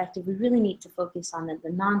most effective, we really need to focus on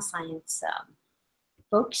the non-science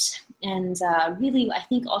folks. And really, I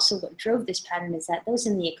think also what drove this pattern is that those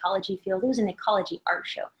in the ecology field, it was an ecology art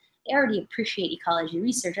show. They already appreciate ecology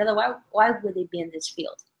research, otherwise why would they be in this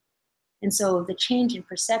field? And so the change in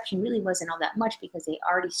perception really wasn't all that much because they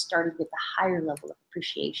already started with a higher level of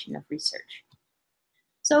appreciation of research.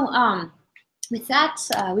 So with that,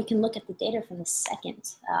 we can look at the data from the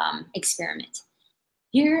second experiment.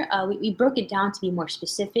 Here, we broke it down to be more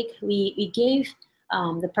specific. We gave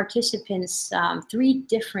the participants 3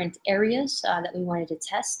 different areas that we wanted to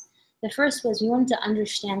test. The first was we wanted to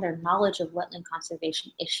understand their knowledge of wetland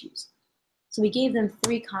conservation issues. So we gave them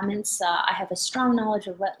 3 comments. I have a strong knowledge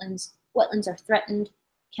of wetlands. Wetlands are threatened.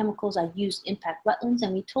 Chemicals I use impact wetlands.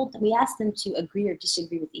 And we asked them to agree or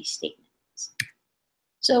disagree with these statements.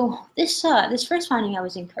 So this first finding I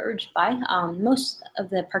was encouraged by. Most of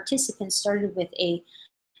the participants started with a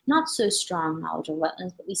not so strong knowledge of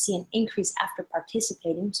wetlands, but we see an increase after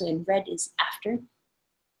participating. So in red is after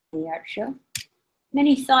the art show.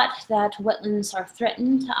 Many thought that wetlands are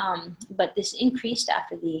threatened, but this increased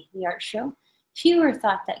after the art show. Fewer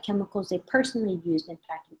thought that chemicals they personally used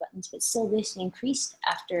impacted wetlands, but still this increased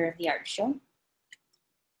after the art show.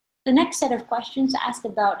 The next set of questions asked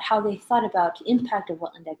about how they thought about the impact of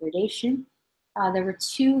wetland degradation. There were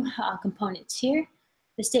 2 components here.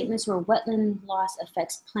 The statements were wetland loss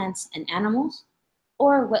affects plants and animals,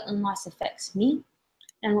 or wetland loss affects me.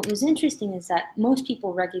 And what was interesting is that most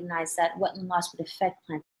people recognized that wetland loss would affect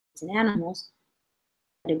plants and animals,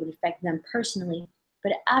 that it would affect them personally.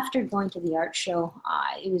 But after going to the art show,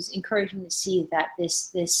 it was encouraging to see that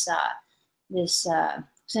this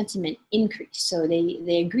sentiment increased. So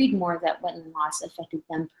they agreed more that wetland loss affected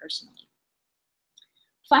them personally.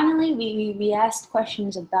 Finally, we asked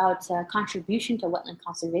questions about contribution to wetland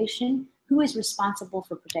conservation. Who is responsible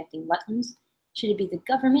for protecting wetlands? Should it be the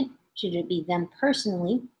government? Should it be them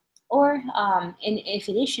personally? Or, and if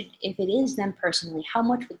it is them personally, how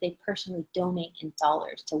much would they personally donate in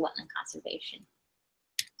dollars to wetland conservation?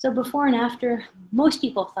 So before and after, most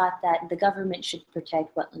people thought that the government should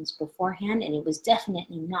protect wetlands beforehand, and it was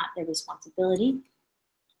definitely not their responsibility.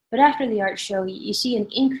 But after the art show, you see an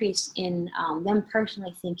increase in them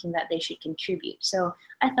personally thinking that they should contribute. So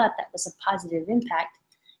I thought that was a positive impact.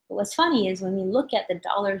 But what's funny is when we look at the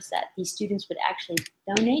dollars that these students would actually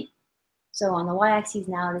donate, so on the y-axis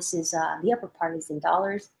now, this is the upper part is in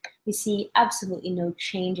dollars, we see absolutely no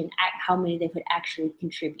change in how many they would actually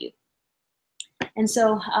contribute. And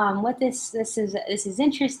so what this is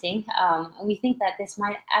interesting. We think that this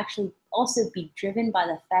might actually also be driven by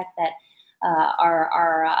the fact that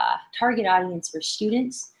our target audience were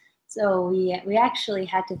students. So we actually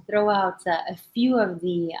had to throw out a few of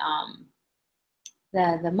the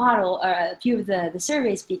the model or a few of the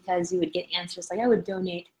surveys because you would get answers like I would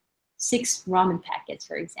donate 6 ramen packets,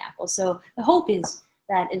 for example. So the hope is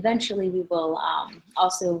that eventually we will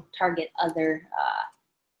also target other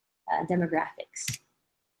demographics.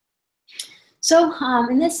 So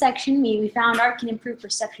in this section, we found art can improve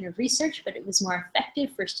perception of research, but it was more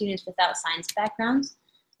effective for students without science backgrounds.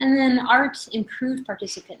 And then art improved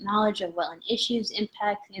participant knowledge of wetland issues,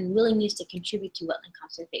 impact, and willingness to contribute to wetland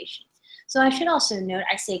conservation. So I should also note,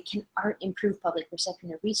 I say, can art improve public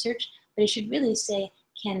perception of research, but it should really say,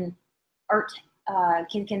 can art,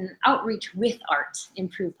 can outreach with art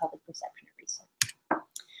improve public perception of research?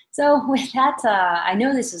 So with that, I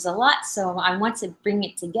know this is a lot, so I want to bring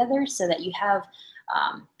it together so that you have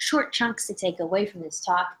short chunks to take away from this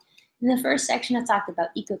talk. In the first section, I talked about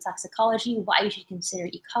ecotoxicology, why you should consider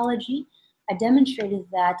ecology. I demonstrated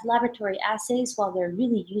that laboratory assays, while they're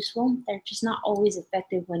really useful, they're just not always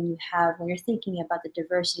effective when you're thinking about the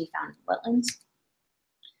diversity found in wetlands.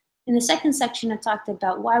 In the second section, I talked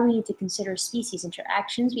about why we need to consider species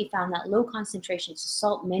interactions. We found that low concentrations of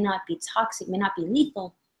salt may not be toxic, may not be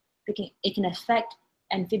lethal. It can affect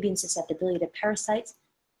amphibian susceptibility to parasites,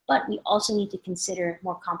 but we also need to consider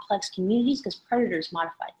more complex communities because predators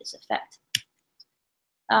modified this effect.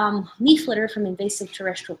 Leaf litter from invasive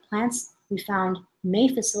terrestrial plants we found may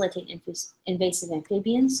facilitate invasive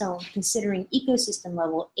amphibians, so considering ecosystem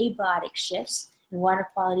level abiotic shifts in water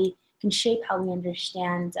quality can shape how we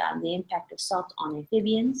understand the impact of salt on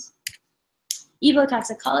amphibians.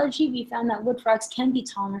 Ecotoxicology, we found that woodfrogs can be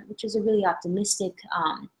tolerant, which is a really optimistic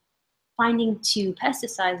finding to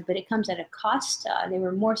pesticides, but it comes at a cost. They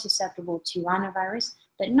were more susceptible to rhinovirus,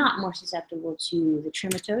 but not more susceptible to the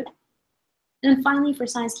trematode. And then finally, for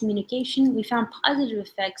science communication, we found positive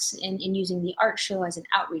effects in using the art show as an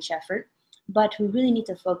outreach effort, but we really need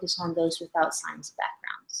to focus on those without science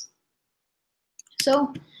backgrounds.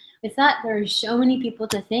 So with that, there are so many people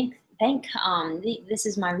to thank. This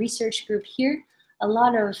is my research group here. A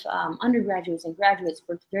lot of undergraduates and graduates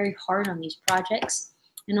worked very hard on these projects.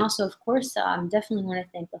 And also, of course, definitely want to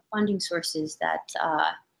thank the funding sources that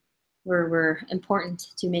were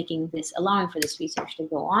important to making this, allowing for this research to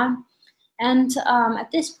go on. And at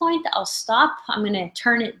this point, I'll stop. I'm going to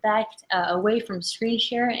turn it back away from screen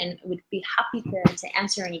share and would be happy to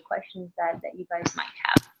answer any questions that you guys might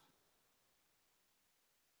have.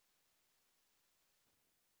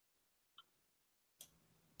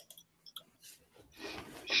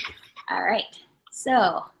 All right,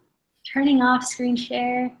 so turning off screen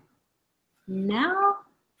share now.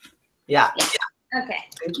 Yeah. Okay.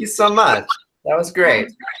 Thank you so much. That was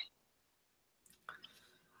great.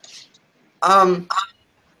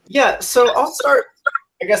 Yeah, so I'll start,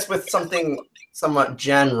 I guess, with something somewhat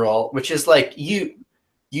general, which is like you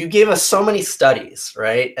gave us so many studies,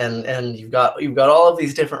 right? And you've got all of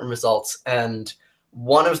these different results, and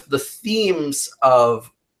one of the themes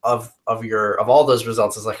of all those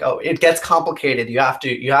results is like, oh, it gets complicated. You have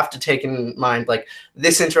to take in mind like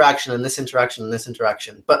this interaction and this interaction and this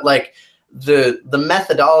interaction, but like the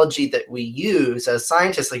methodology that we use as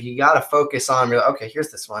scientists, like you got to focus on, okay, here's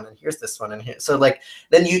this one and here's this one and here. So like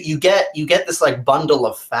then you get this like bundle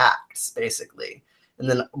of facts basically. And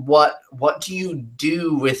then what do you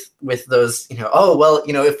do with those, oh, well,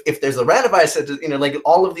 if there's a randomized, like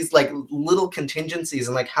all of these like little contingencies,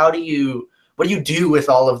 and like what do you do with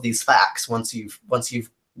all of these facts once you've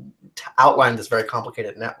outlined this very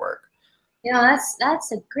complicated network?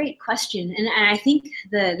 That's a great question, and I think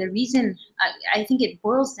the reason I think it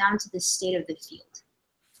boils down to the state of the field.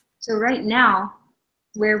 So right now,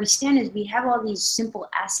 where we stand is we have all these simple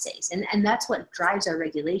assays, and that's what drives our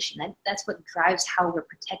regulation. That's what drives how we're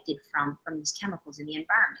protected from these chemicals in the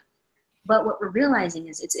environment. But what we're realizing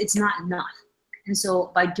is it's not enough. And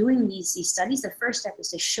so by doing these studies, the first step is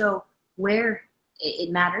to show where it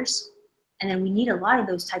matters, and then we need a lot of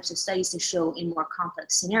those types of studies to show in more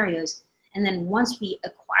complex scenarios. And then once we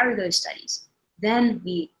acquire those studies, then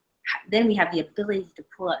we have the ability to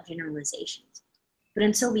pull out generalizations. But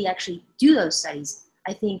until we actually do those studies,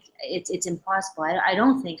 I think it's impossible. I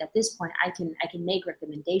don't think at this point I can make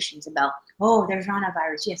recommendations about, oh, there's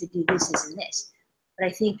rhinovirus, you have to do this, this, and this. But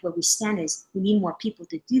I think where we stand is we need more people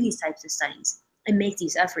to do these types of studies and make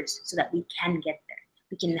these efforts so that we can get there.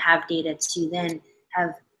 We can have data to then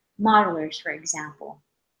have modelers, for example,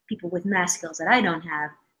 people with math skills that I don't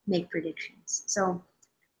have, make predictions. So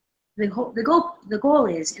the goal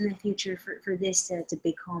is in the future for this to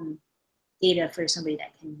become data for somebody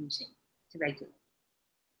that can use it to regulate.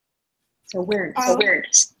 So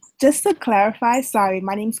awareness. Just to clarify, sorry,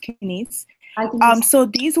 my name's Kenise. So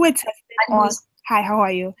these were tested on. Hi, how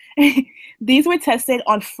are you? These were tested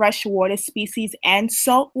on freshwater species and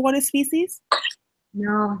saltwater species?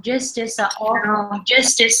 No, just all. No,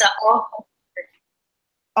 just all.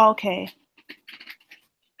 Okay.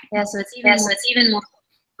 Yeah, so it's Yeah, even so more it's even more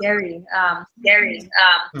scary. scary.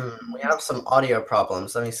 We have some audio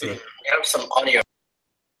problems. Let me see. We have some audio.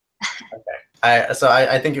 Okay.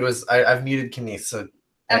 I think it was I've muted Kenise, so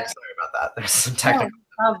Okay. sorry about that. There's some No technical.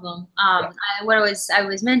 problem. What I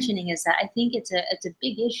was mentioning is that I think it's a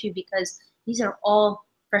big issue because these are all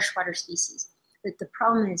freshwater species. But the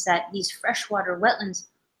problem is that these freshwater wetlands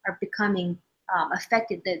are becoming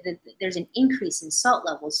affected. There's an increase in salt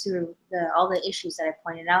levels through all the issues that I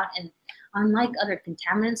pointed out. And unlike other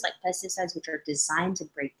contaminants like pesticides, which are designed to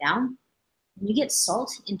break down, when you get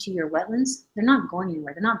salt into your wetlands, they're not going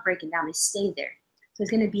anywhere. They're not breaking down. They stay there. So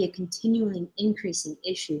it's going to be a continually increasing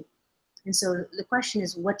issue. And so the question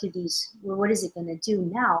is, what is it going to do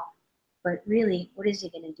now? But really, what is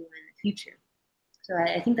it going to do in the future? So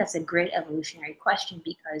I think that's a great evolutionary question,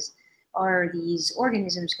 because are these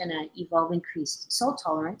organisms going to evolve increased salt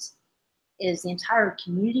tolerance? Is the entire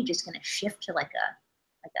community just going to shift to like a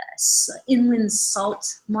inland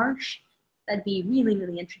salt marsh? That'd be really,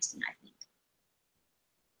 really interesting, I think.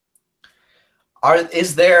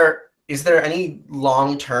 Is there any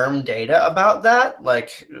long-term data about that,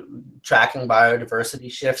 like tracking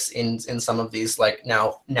biodiversity shifts in some of these like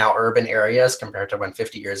now urban areas compared to when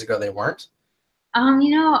 50 years ago they weren't?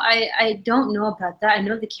 I don't know about that. I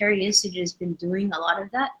know the Carey Institute has been doing a lot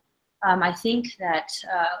of that. I think that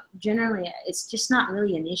generally it's just not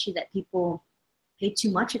really an issue that people pay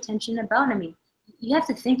too much attention about. I mean, you have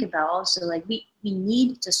to think about also, like, we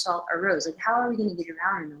need to salt our roads. Like, how are we going to get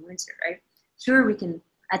around in the winter, right? Sure, we can,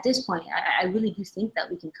 at this point, I really do think that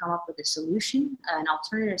we can come up with a solution, an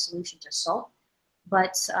alternative solution to salt.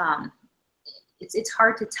 But it's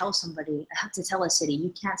hard to tell somebody, to tell a city,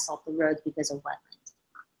 you can't salt the roads because of wetlands,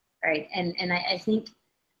 right? And I think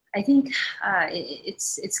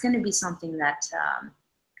it's going to be something that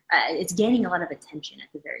it's gaining a lot of attention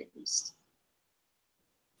at the very least.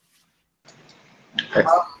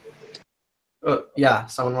 Yeah,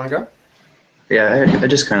 someone want to go? Yeah, I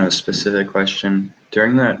just kind of a specific question.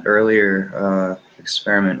 During that earlier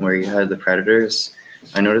experiment where you had the predators,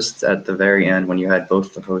 I noticed at the very end when you had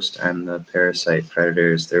both the host and the parasite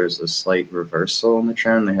predators, there was a slight reversal in the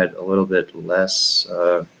trend. They had a little bit less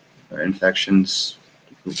infections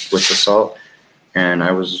with the salt. And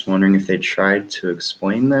I was wondering if they tried to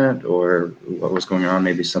explain that or what was going on,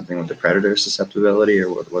 maybe something with the predator susceptibility or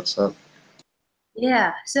what's up.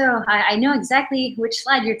 Yeah, so I know exactly which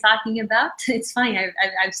slide you're talking about. It's funny,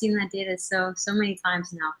 I've seen that data so many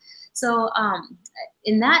times now. So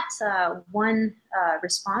in that one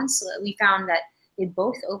response, we found that they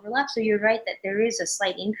both overlap. So you're right that there is a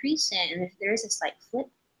slight increase and there is a slight flip.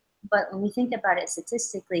 But when we think about it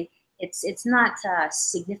statistically, it's not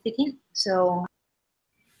significant. So.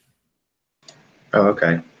 Oh,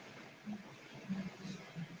 okay. I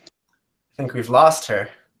think we've lost her.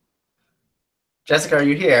 Jessica, are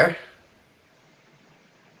you here?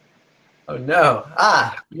 Oh no.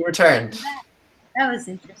 You returned. That was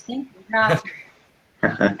interesting.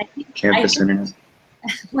 Campus internet.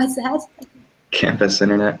 What's that? Campus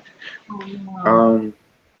internet. Oh, no.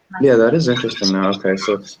 Yeah, that is interesting though. Okay,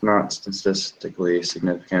 so it's not statistically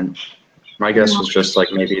significant. My guess was just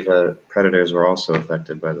like maybe the predators were also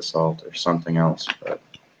affected by the salt or something else, but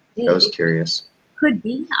I was curious. Could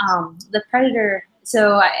be. The predator,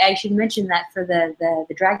 so I should mention that for the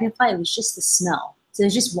dragonfly, it was just the smell. So it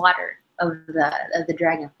was just water of the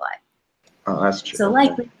dragonfly. Oh, that's true. So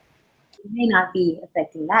likely it may not be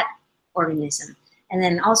affecting that organism. And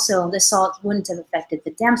then also the salt wouldn't have affected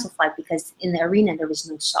the damselfly because in the arena there was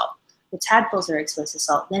no salt. The tadpoles are exposed to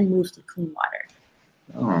salt, then move to clean water.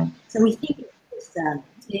 Oh. So we think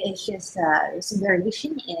it's just some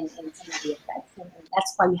variation in some of the effects, and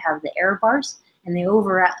that's why we have the error bars, and they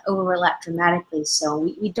overlap dramatically. So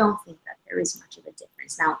we don't think that there is much of a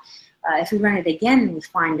difference. Now, if we run it again, we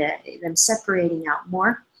find them separating out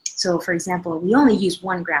more. So, for example, we only use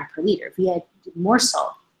 1 gram per liter. If we had more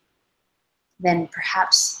salt, then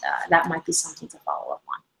perhaps that might be something to follow up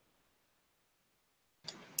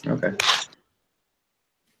on. Okay.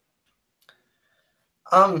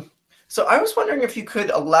 So I was wondering if you could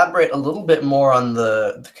elaborate a little bit more on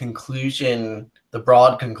the conclusion, the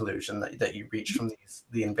broad conclusion that you reached from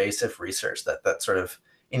the invasive research that sort of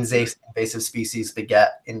invasive species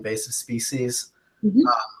beget invasive species. Mm-hmm.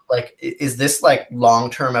 Like, is this like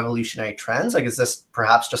long-term evolutionary trends? Like, is this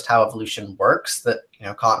perhaps just how evolution works, that, you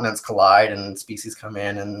know, continents collide and species come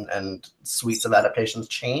in and suites of adaptations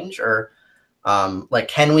change? Or Like,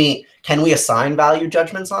 can we assign value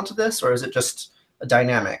judgments onto this, or is it just a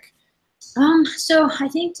dynamic? So I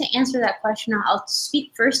think to answer that question, I'll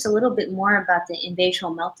speak first a little bit more about the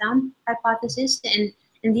invasional meltdown hypothesis, and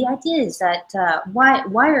the idea is that why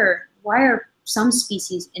are some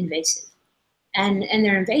species invasive, and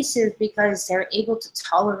they're invasive because they're able to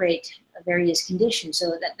tolerate various conditions.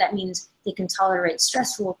 So that means they can tolerate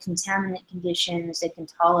stressful contaminant conditions, they can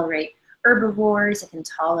tolerate herbivores, they can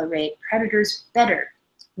tolerate predators better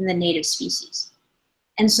than the native species.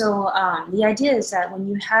 And so the idea is that when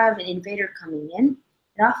you have an invader coming in,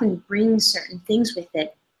 it often brings certain things with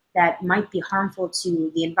it that might be harmful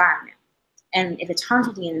to the environment. And if it's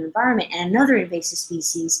harmful to the environment and another invasive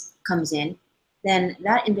species comes in, then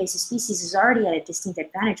that invasive species is already at a distinct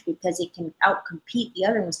advantage because it can outcompete the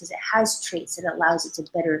other ones because it has traits that allows it to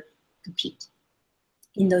better compete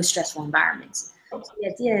in those stressful environments. So the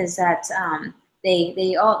idea is that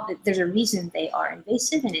there's a reason they are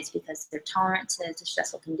invasive, and it's because they're tolerant to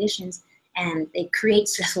stressful conditions, and they create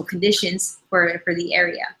stressful conditions for the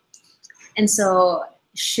area. And so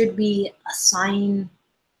should we assign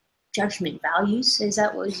judgment values? Is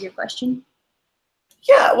that what was your question?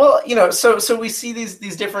 Yeah, well, so we see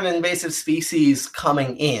these different invasive species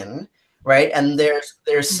coming in, right? And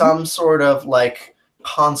there's some sort of like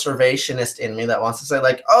conservationist in me that wants to say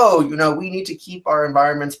like, oh, we need to keep our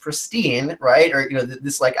environments pristine, right? Or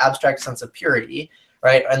this like abstract sense of purity,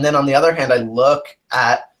 right? And then on the other hand, I look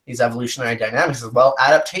at these evolutionary dynamics as well.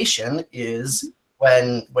 Adaptation is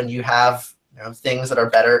when you have things that are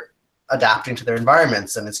better adapting to their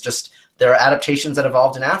environments, and it's just there are adaptations that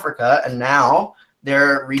evolved in Africa, and now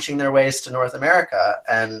they're reaching their ways to North America,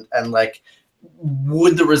 and like,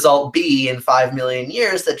 would the result be in 5 million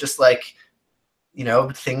years that just like,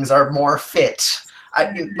 things are more fit?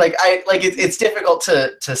 It's difficult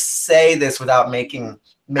to say this without making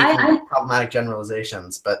problematic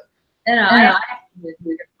generalizations, but I have a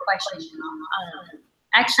question.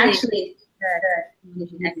 Actually,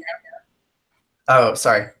 oh,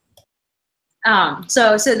 sorry.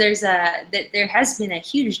 So there has been a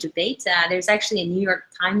huge debate. There's actually a New York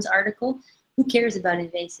Times article. Who cares about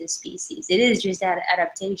invasive species? It is just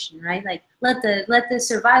adaptation, right? Like let the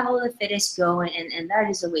survival of the fittest go, and that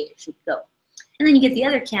is the way it should go. And then you get the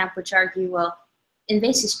other camp, which argue, well,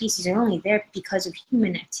 invasive species are only there because of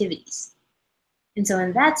human activities. And so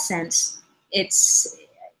in that sense,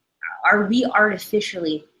 are we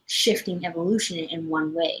artificially shifting evolution in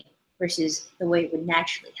one way versus the way it would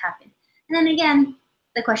naturally happen? And then again,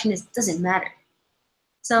 the question is, does it matter?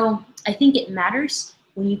 So I think it matters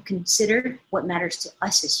when you consider what matters to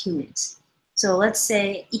us as humans. So let's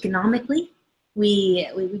say economically, we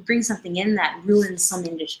bring something in that ruins some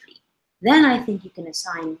industry. Then I think you can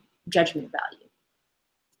assign judgment value.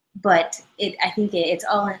 But I think it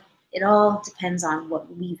all depends on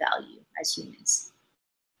what we value as humans.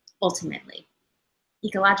 Ultimately,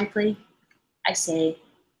 ecologically, I say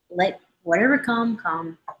let whatever come,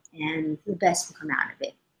 and the best will come out of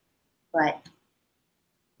it. But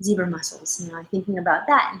zebra mussels, thinking about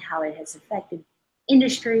that and how it has affected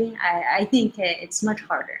industry, I think it's much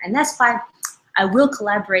harder. And that's why I will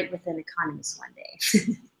collaborate with an economist one day.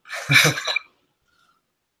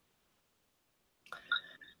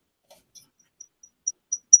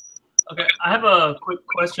 Okay, I have a quick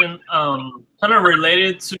question, kind of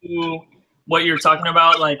related to what you're talking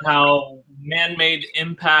about, like how man-made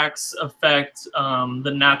impacts affect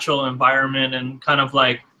the natural environment, and kind of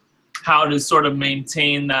like how to sort of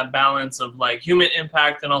maintain that balance of like human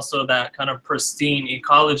impact and also that kind of pristine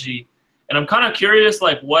ecology. And I'm kind of curious,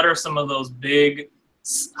 like, what are some of those big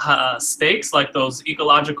stakes, like those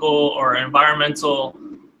ecological or environmental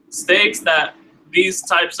stakes that these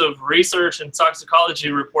types of research and toxicology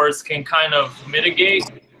reports can kind of mitigate,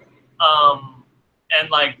 and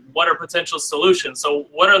like what are potential solutions? So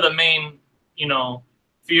what are the main,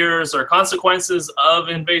 fears or consequences of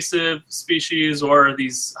invasive species or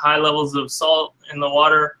these high levels of salt in the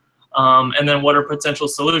water? And then what are potential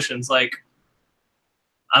solutions? Like,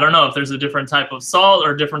 I don't know if there's a different type of salt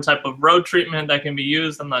or different type of road treatment that can be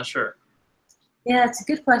used. I'm not sure. Yeah, that's a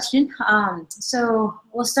good question. So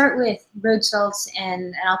we'll start with road salts,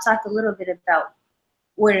 and I'll talk a little bit about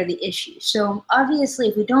what are the issues. So obviously,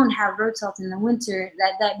 if we don't have road salt in the winter,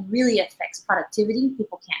 that really affects productivity.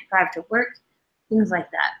 People can't drive to work, things like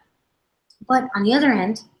that. But on the other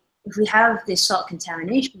hand, if we have this salt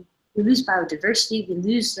contamination, we lose biodiversity, we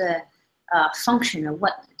lose the function of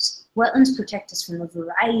wetlands. Wetlands protect us from a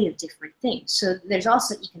variety of different things. So there's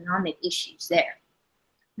also economic issues there.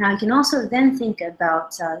 Now, you can also then think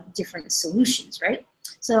about different solutions, right?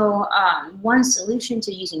 So one solution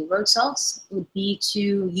to using road salts would be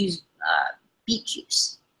to use beet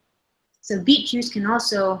juice. So beet juice can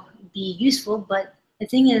also be useful, but the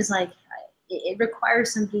thing is, like, it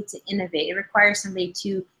requires somebody to innovate. It requires somebody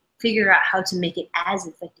to figure out how to make it as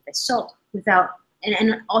effective as salt without,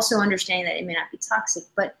 and also understanding that it may not be toxic,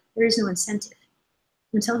 but there is no incentive.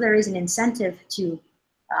 Until there is an incentive to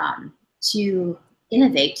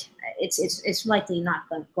innovate, it's likely not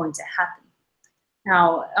going to happen.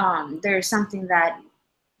 Now, there's something that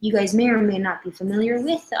you guys may or may not be familiar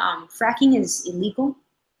with. Fracking is illegal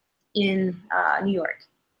in New York.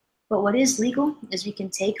 But what is legal is we can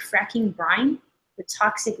take fracking brine, the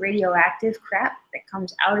toxic radioactive crap that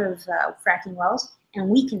comes out of fracking wells, and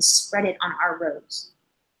we can spread it on our roads.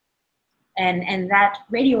 And that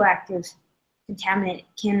radioactive contaminant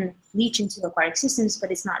can leach into aquatic systems, but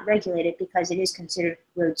it's not regulated because it is considered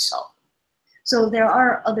road salt. So there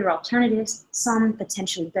are other alternatives, some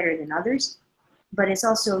potentially better than others, but it's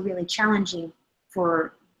also really challenging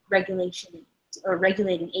for regulation or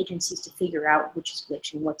regulating agencies to figure out which is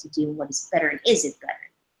which and what to do and what is better and is it better.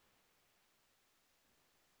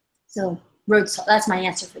 So road salt, that's my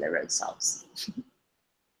answer for the road salts.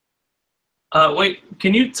 Wait,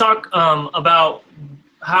 can you talk about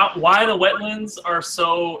why the wetlands are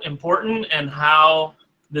so important and how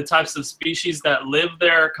the types of species that live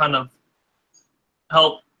there kind of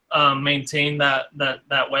help maintain that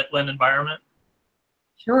wetland environment?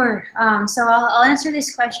 Sure. So I'll answer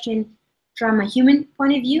this question from a human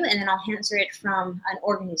point of view, and then I'll answer it from an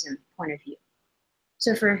organism point of view.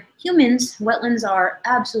 So for humans, wetlands are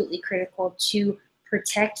absolutely critical to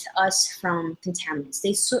protect us from contaminants.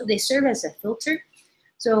 They serve as a filter.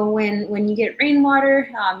 So when you get rainwater,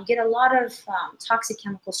 you get a lot of toxic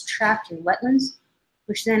chemicals trapped in wetlands,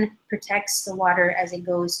 which then protects the water as it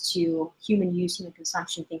goes to human use, human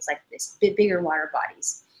consumption, things like this, bigger water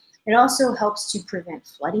bodies. It also helps to prevent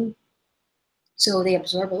flooding. So they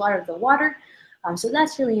absorb a lot of the water. So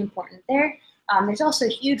that's really important there. There's also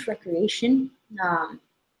huge recreation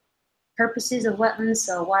purposes of wetlands.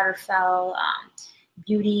 So waterfowl,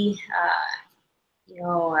 beauty,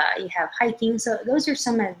 you have hiking. So those are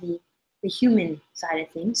some of the human side of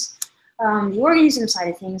things. The organism side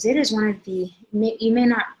of things, it is one of the, you may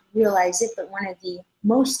not realize it, but one of the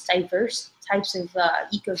most diverse types of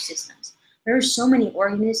ecosystems. There are so many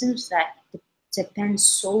organisms that depend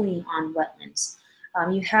solely on wetlands.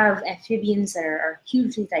 You have amphibians that are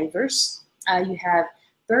hugely diverse. You have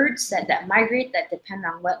birds that migrate, that depend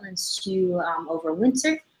on wetlands to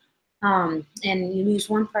overwinter. And you lose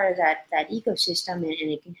one part of that ecosystem, and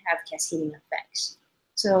it can have cascading effects.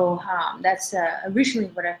 So that's originally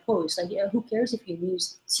what I posed. Like, who cares if you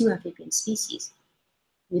lose 2 amphibian species?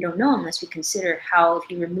 We don't know unless we consider how, if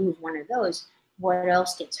you remove one of those, what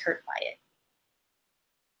else gets hurt by it.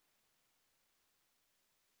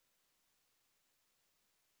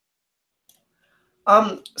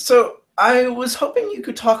 So I was hoping you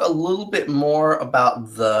could talk a little bit more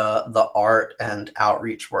about the art and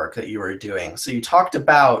outreach work that you were doing. So you talked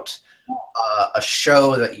about a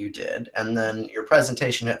show that you did, and then your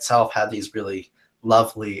presentation itself had these really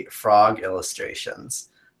lovely frog illustrations.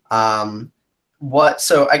 So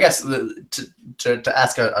I guess to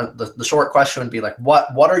ask the short question would be like,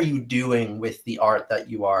 what are you doing with the art that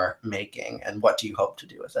you are making, and what do you hope to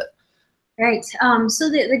do with it? Right. So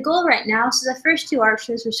the goal right now, so the first 2 art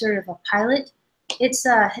shows were sort of a pilot. It's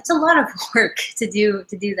a lot of work to do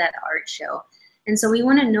that art show. And so we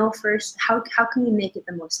want to know first, how can we make it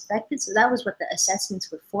the most effective? So that was what the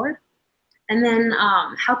assessments were for. And then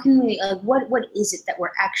how can we, what is it that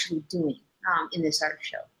we're actually doing in this art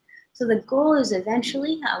show? So the goal is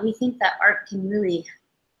eventually, we think that art can really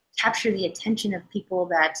capture the attention of people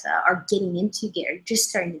that are getting into, are just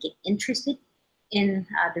starting to get interested in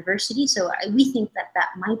diversity. So we think that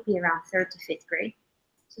might be around 3rd to 5th grade.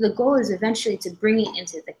 So the goal is eventually to bring it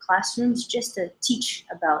into the classrooms just to teach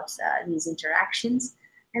about these interactions,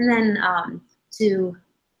 and then to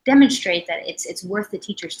demonstrate that it's worth the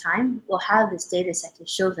teacher's time. We'll have this data set to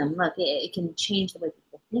show them, look, it can change the way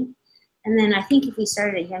people think. And then I think if we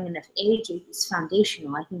start at a young enough age, it's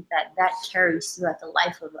foundational. I think that carries throughout the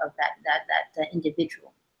life of that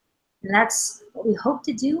individual. And that's what we hope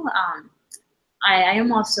to do. I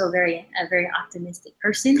am also a very optimistic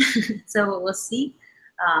person, so we'll see.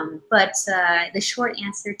 But the short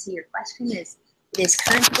answer to your question is, it is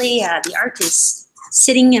currently, the art is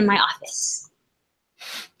sitting in my office.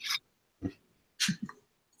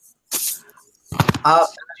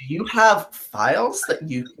 Do you have files that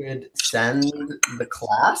you could send the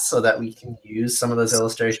class so that we can use some of those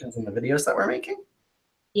illustrations in the videos that we're making?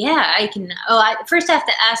 Yeah, I can. Oh, I first have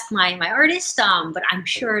to ask my artist, but I'm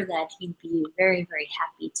sure that he'd be very, very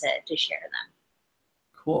happy to share them.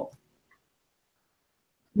 Cool.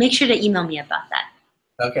 make sure to email me about that.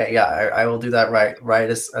 Okay, yeah, I will do that right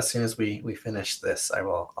as soon as we finish this.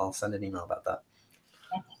 I'll send an email about that.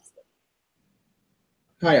 Fantastic.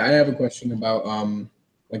 Hi, I have a question about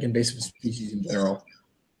like invasive species in general.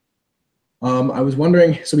 I was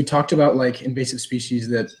wondering, so we talked about like invasive species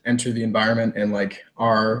that enter the environment and like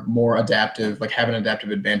are more adaptive, like have an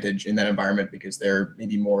adaptive advantage in that environment because they're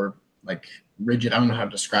maybe more like rigid. I don't know how to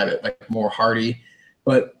describe it, like more hardy.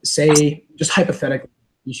 But say just hypothetically,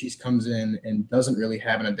 species comes in and doesn't really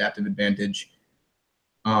have an adaptive advantage.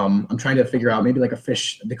 I'm trying to figure out maybe like a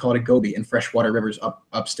fish, they call it a goby in freshwater rivers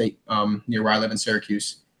upstate near where I live in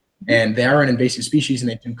Syracuse. And they are an invasive species and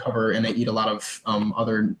they do cover and they eat a lot of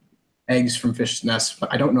other eggs from fish nests,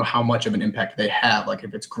 but I don't know how much of an impact they have. Like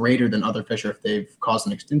if it's greater than other fish, or if they've caused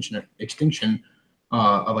an extinction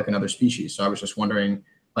of like another species. So I was just wondering,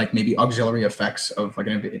 like maybe auxiliary effects of like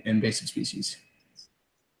an invasive species.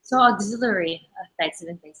 So auxiliary effects of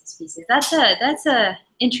invasive species. That's a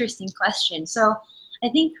interesting question. So I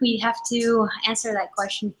think we have to answer that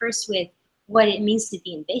question first with what it means to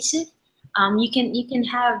be invasive. You can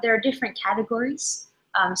have, there are different categories.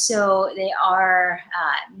 So they are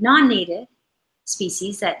non-native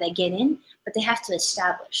species that get in, but they have to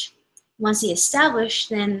establish. Once they establish,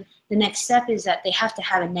 then the next step is that they have to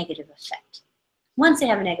have a negative effect. Once they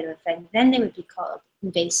have a negative effect, then they would be called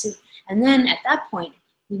invasive. And then at that point,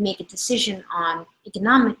 we make a decision on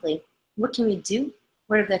economically, what can we do?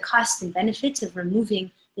 What are the costs and benefits of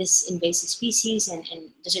removing this invasive species, and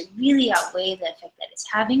does it really outweigh the effect that it's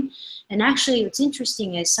having? And actually, what's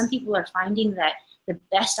interesting is some people are finding that the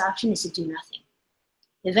best option is to do nothing.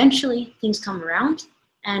 Eventually, things come around,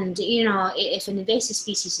 and you know, if an invasive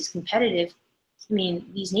species is competitive, I mean,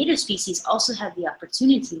 these native species also have the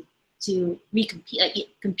opportunity to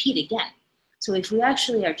compete again. So if we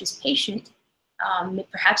actually are just patient,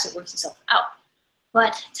 perhaps it works itself out.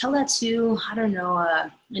 But tell that to, I don't know,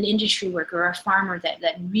 an industry worker or a farmer that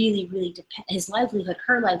really his livelihood,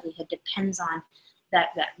 her livelihood depends on that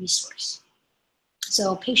resource.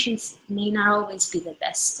 So patience may not always be the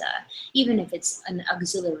best, even if it's an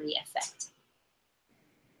auxiliary effect.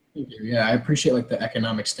 Thank you. Yeah, I appreciate like the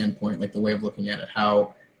economic standpoint, like the way of looking at it,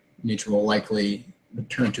 how nature will likely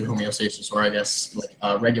return to homeostasis, or I guess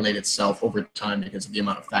like regulate itself over time because of the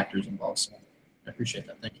amount of factors involved. So I appreciate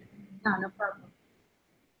that. Thank you. No problem.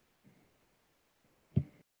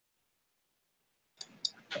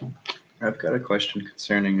 I've got a question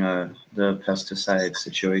concerning the pesticide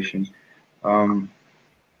situation.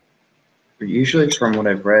 Usually, from what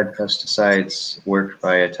I've read, pesticides work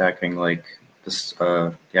by attacking like this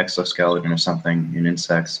the exoskeleton or something in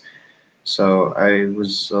insects. So I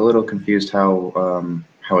was a little confused how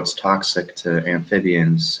it's toxic to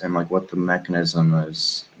amphibians and like what the mechanism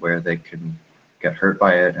is where they can get hurt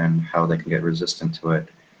by it and how they can get resistant to it.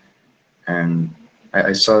 And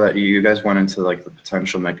I saw that you guys went into like the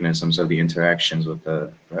potential mechanisms of the interactions with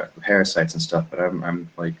the parasites and stuff, but I'm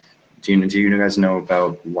like, do you guys know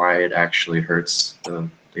about why it actually hurts the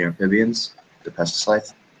amphibians, the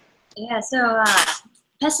pesticides? Yeah, so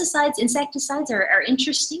pesticides, insecticides are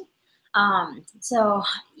interesting. So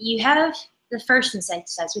you have the first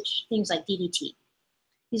insecticides, which things like DDT.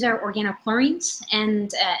 These are organochlorines, and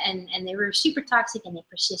they were super toxic and they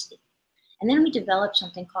persisted. And then we developed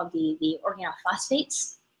something called the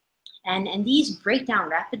organophosphates, and these break down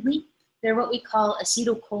rapidly. They're what we call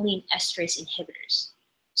acetylcholine esterase inhibitors.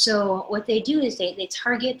 So what they do is they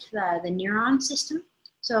target the neuron system.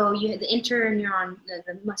 So you have the interneuron,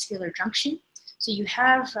 the muscular junction. So you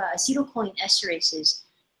have acetylcholine esterases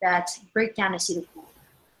that break down acetylcholine.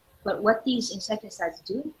 But what these insecticides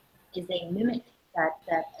do is they mimic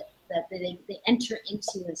that they enter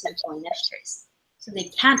into the acetylcholine esterase. So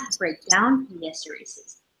they can't break down the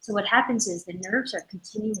esterases. So what happens is the nerves are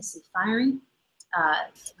continuously firing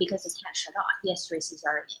because they can't shut off. The esterases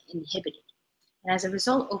are inhibited. And as a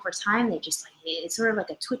result, over time, they just like, it's sort of like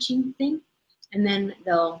a twitching thing. And then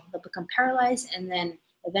they'll become paralyzed, and then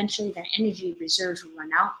eventually their energy reserves will run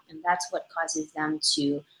out, and that's what causes them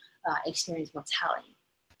to experience mortality.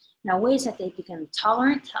 Now, ways that they become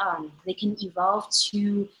tolerant, they can evolve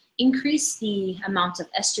to increase the amount of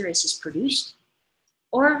esterases produced,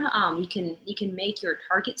 or you can make your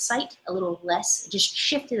target site a little less, just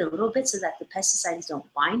shift it a little bit so that the pesticides don't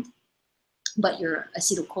bind, but your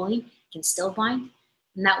acetylcholine can still bind,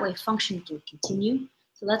 and that way function can continue.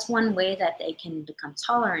 So that's one way that they can become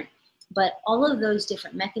tolerant. But all of those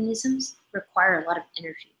different mechanisms require a lot of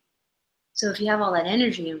energy. So if you have all that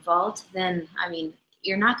energy involved, then I mean,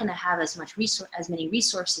 you're not going to have as many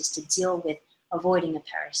resources to deal with avoiding a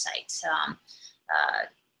parasite.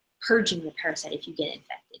 purging the parasite if you get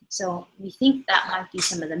infected. So we think that might be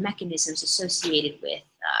some of the mechanisms associated with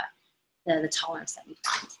the tolerance that we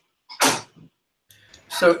find.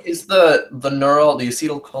 So is the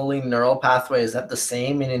acetylcholine neural pathway, is that the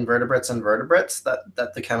same in invertebrates and vertebrates that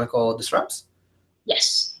the chemical disrupts?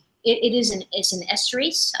 Yes, it's an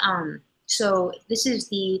esterase. So this is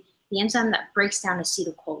the enzyme that breaks down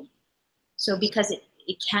acetylcholine. So because it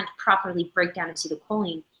can't properly break down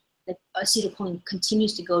acetylcholine, the acetylcholine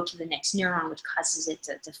continues to go to the next neuron, which causes it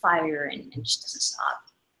to fire and just doesn't stop.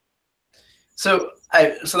 So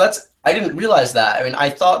I didn't realize that. I mean, I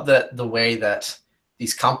thought that the way that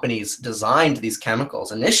these companies designed these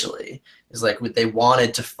chemicals initially is like they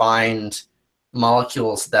wanted to find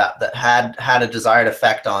molecules that had a desired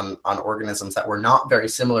effect on organisms that were not very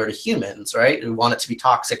similar to humans, right? We want it to be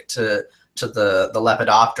toxic to the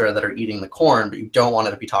Lepidoptera that are eating the corn, but you don't want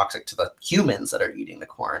it to be toxic to the humans that are eating the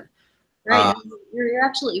corn. Right, you're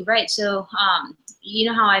absolutely right. So you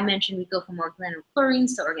know how I mentioned we go from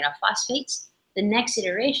organochlorines to organophosphates? The next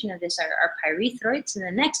iteration of this are pyrethroids, and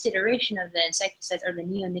the next iteration of the insecticides are the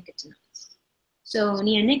neonicotinoids. So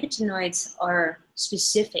neonicotinoids are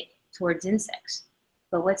specific towards insects.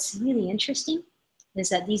 But what's really interesting is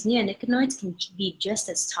that these neonicotinoids can be just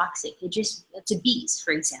as toxic to bees,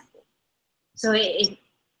 for example. So it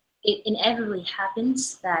inevitably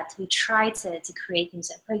happens that we try to create things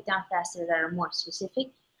that break down faster, that are more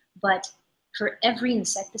specific, but for every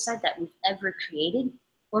insecticide that we've ever created,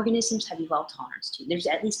 organisms have evolved tolerance to. There's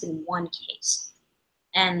at least been one case.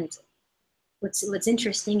 And what's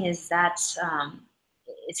interesting is that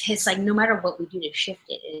it's like no matter what we do to shift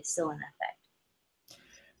it, it's still in effect.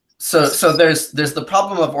 So there's the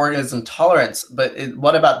problem of organism tolerance, but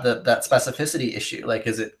what about that specificity issue? Like,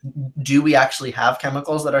 do we actually have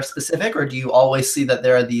chemicals that are specific, or do you always see that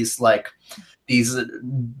there are these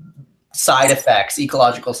side effects,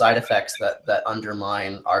 ecological side effects that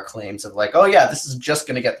undermine our claims of like, oh yeah, this is just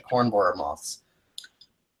going to get the corn borer moths?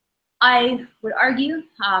 I would argue,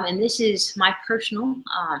 and this is my personal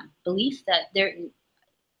belief, that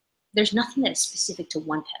there's nothing that is specific to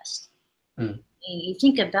one pest. You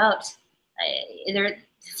think about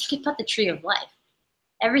the tree of life.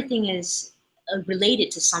 Everything is related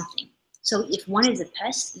to something. So if one is a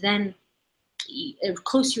pest, then a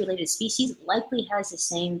closely related species likely has the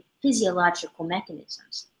same physiological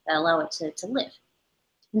mechanisms that allow it to live.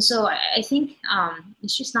 And so I think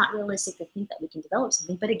it's just not realistic to think that we can develop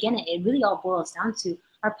something. But again, it really all boils down to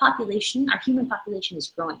our human population is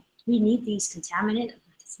growing. We need these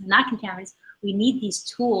not contaminants, we need these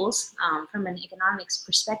tools from an economics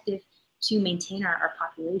perspective to maintain our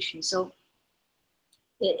population. So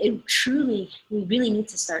we really need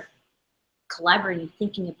to start collaborating,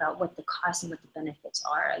 thinking about what the costs and what the benefits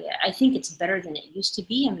are. I think it's better than it used to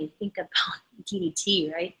be. I mean, think about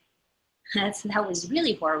DDT, right? That was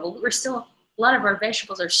really horrible. But a lot of our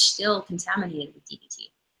vegetables are still contaminated with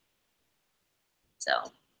DDT.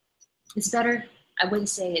 So it's better. I wouldn't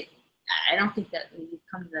say it. I don't think that we've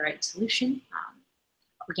come to the right solution.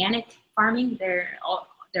 Organic farming, there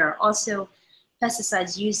are also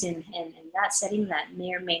pesticides used in that setting that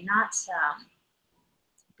may or may not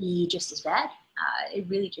be just as bad. It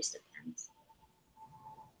really just depends.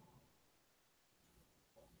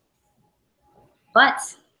 But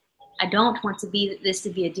I don't want this to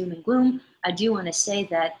be a doom and gloom. I do want to say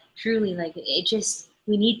that truly, like,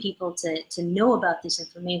 we need people to know about this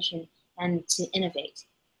information and to innovate.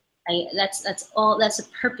 That's the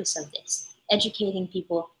purpose of this. Educating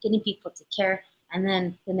people, getting people to care, and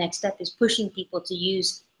then the next step is pushing people to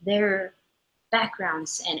use their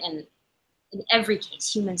backgrounds. And in every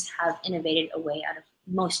case, humans have innovated a way out of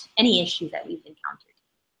most any issue that we've encountered.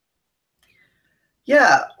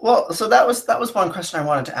 Yeah, well, so that was one question I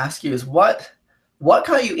wanted to ask you is what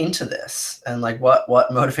got you into this, and like what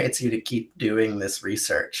motivates you to keep doing this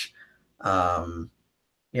research?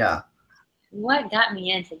 Yeah. What got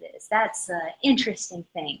me into this? That's an interesting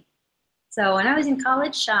thing. So when I was in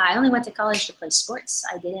college, I only went to college to play sports.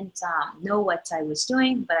 I didn't know what I was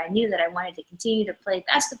doing, but I knew that I wanted to continue to play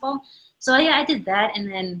basketball. So yeah, I did that.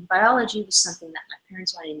 And then biology was something that my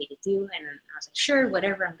parents wanted me to do. And I was like, sure,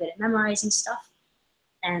 whatever, I'm good at memorizing stuff.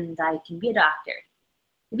 And I can be a doctor.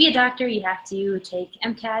 To be a doctor, you have to take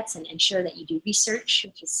MCATs and ensure that you do research,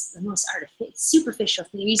 which is the most superficial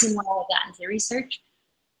reason why I got into research.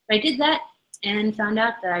 But I did that and found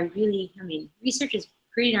out that research is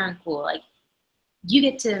pretty darn cool. Like,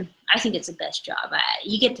 I think it's the best job.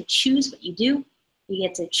 You get to choose what you do. You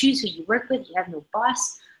get to choose who you work with. You have no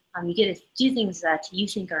boss. You get to do things that you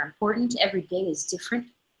think are important. Every day is different.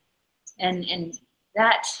 And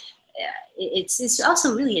that, it's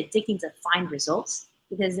also really addicting to find results.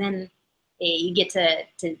 because then you get to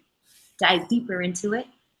dive deeper into it.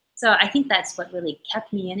 So I think that's what really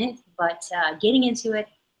kept me in it. But getting into it,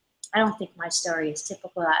 I don't think my story is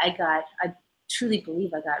typical. I truly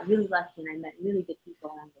believe I got really lucky and I met really good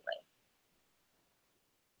people along the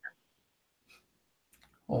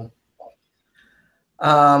way.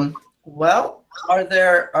 Cool. Well, are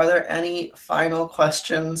there any final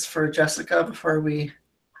questions for Jessica before we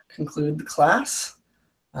conclude the class?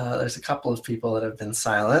 There's a couple of people that have been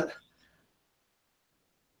silent.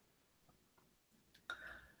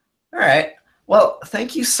 All right. Well,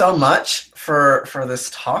 thank you so much for this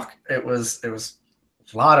talk. It was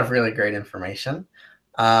a lot of really great information,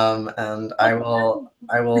 and I will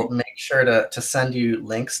make sure to send you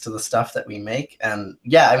links to the stuff that we make. And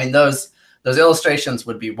yeah, I mean those illustrations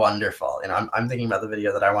would be wonderful. You know, I'm thinking about the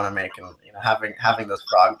video that I want to make, and you know, having those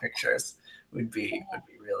frog pictures would be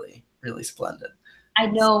really splendid. I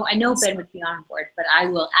know Ben would be on board, but I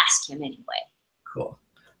will ask him anyway. Cool.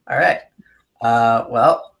 All right.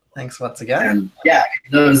 Well, thanks once again. And yeah,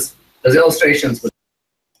 those illustrations would.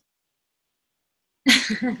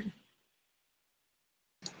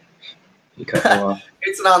 You cut them off.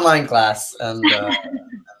 It's an online class, and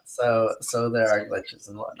so there are glitches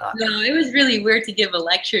and whatnot. No, it was really weird to give a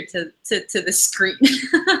lecture to the screen.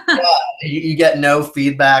 Yeah, you get no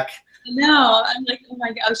feedback. No, I'm like, oh my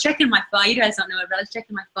God. I was checking my phone. You guys don't know it, but I was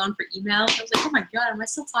checking my phone for emails. I was like, oh my God, am I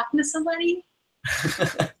still talking to somebody?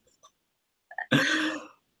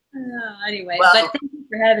 Anyway, well, but thank you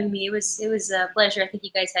for having me. It was a pleasure. I think you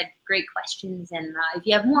guys had great questions, and if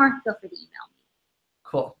you have more, feel free to email me.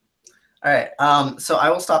 Cool. All right. So I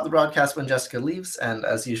will stop the broadcast when Jessica leaves, and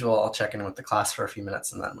as usual, I'll check in with the class for a few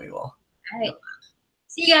minutes, and then we will. All right.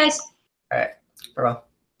 See you guys. All right. Farewell.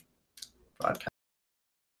 Broadcast.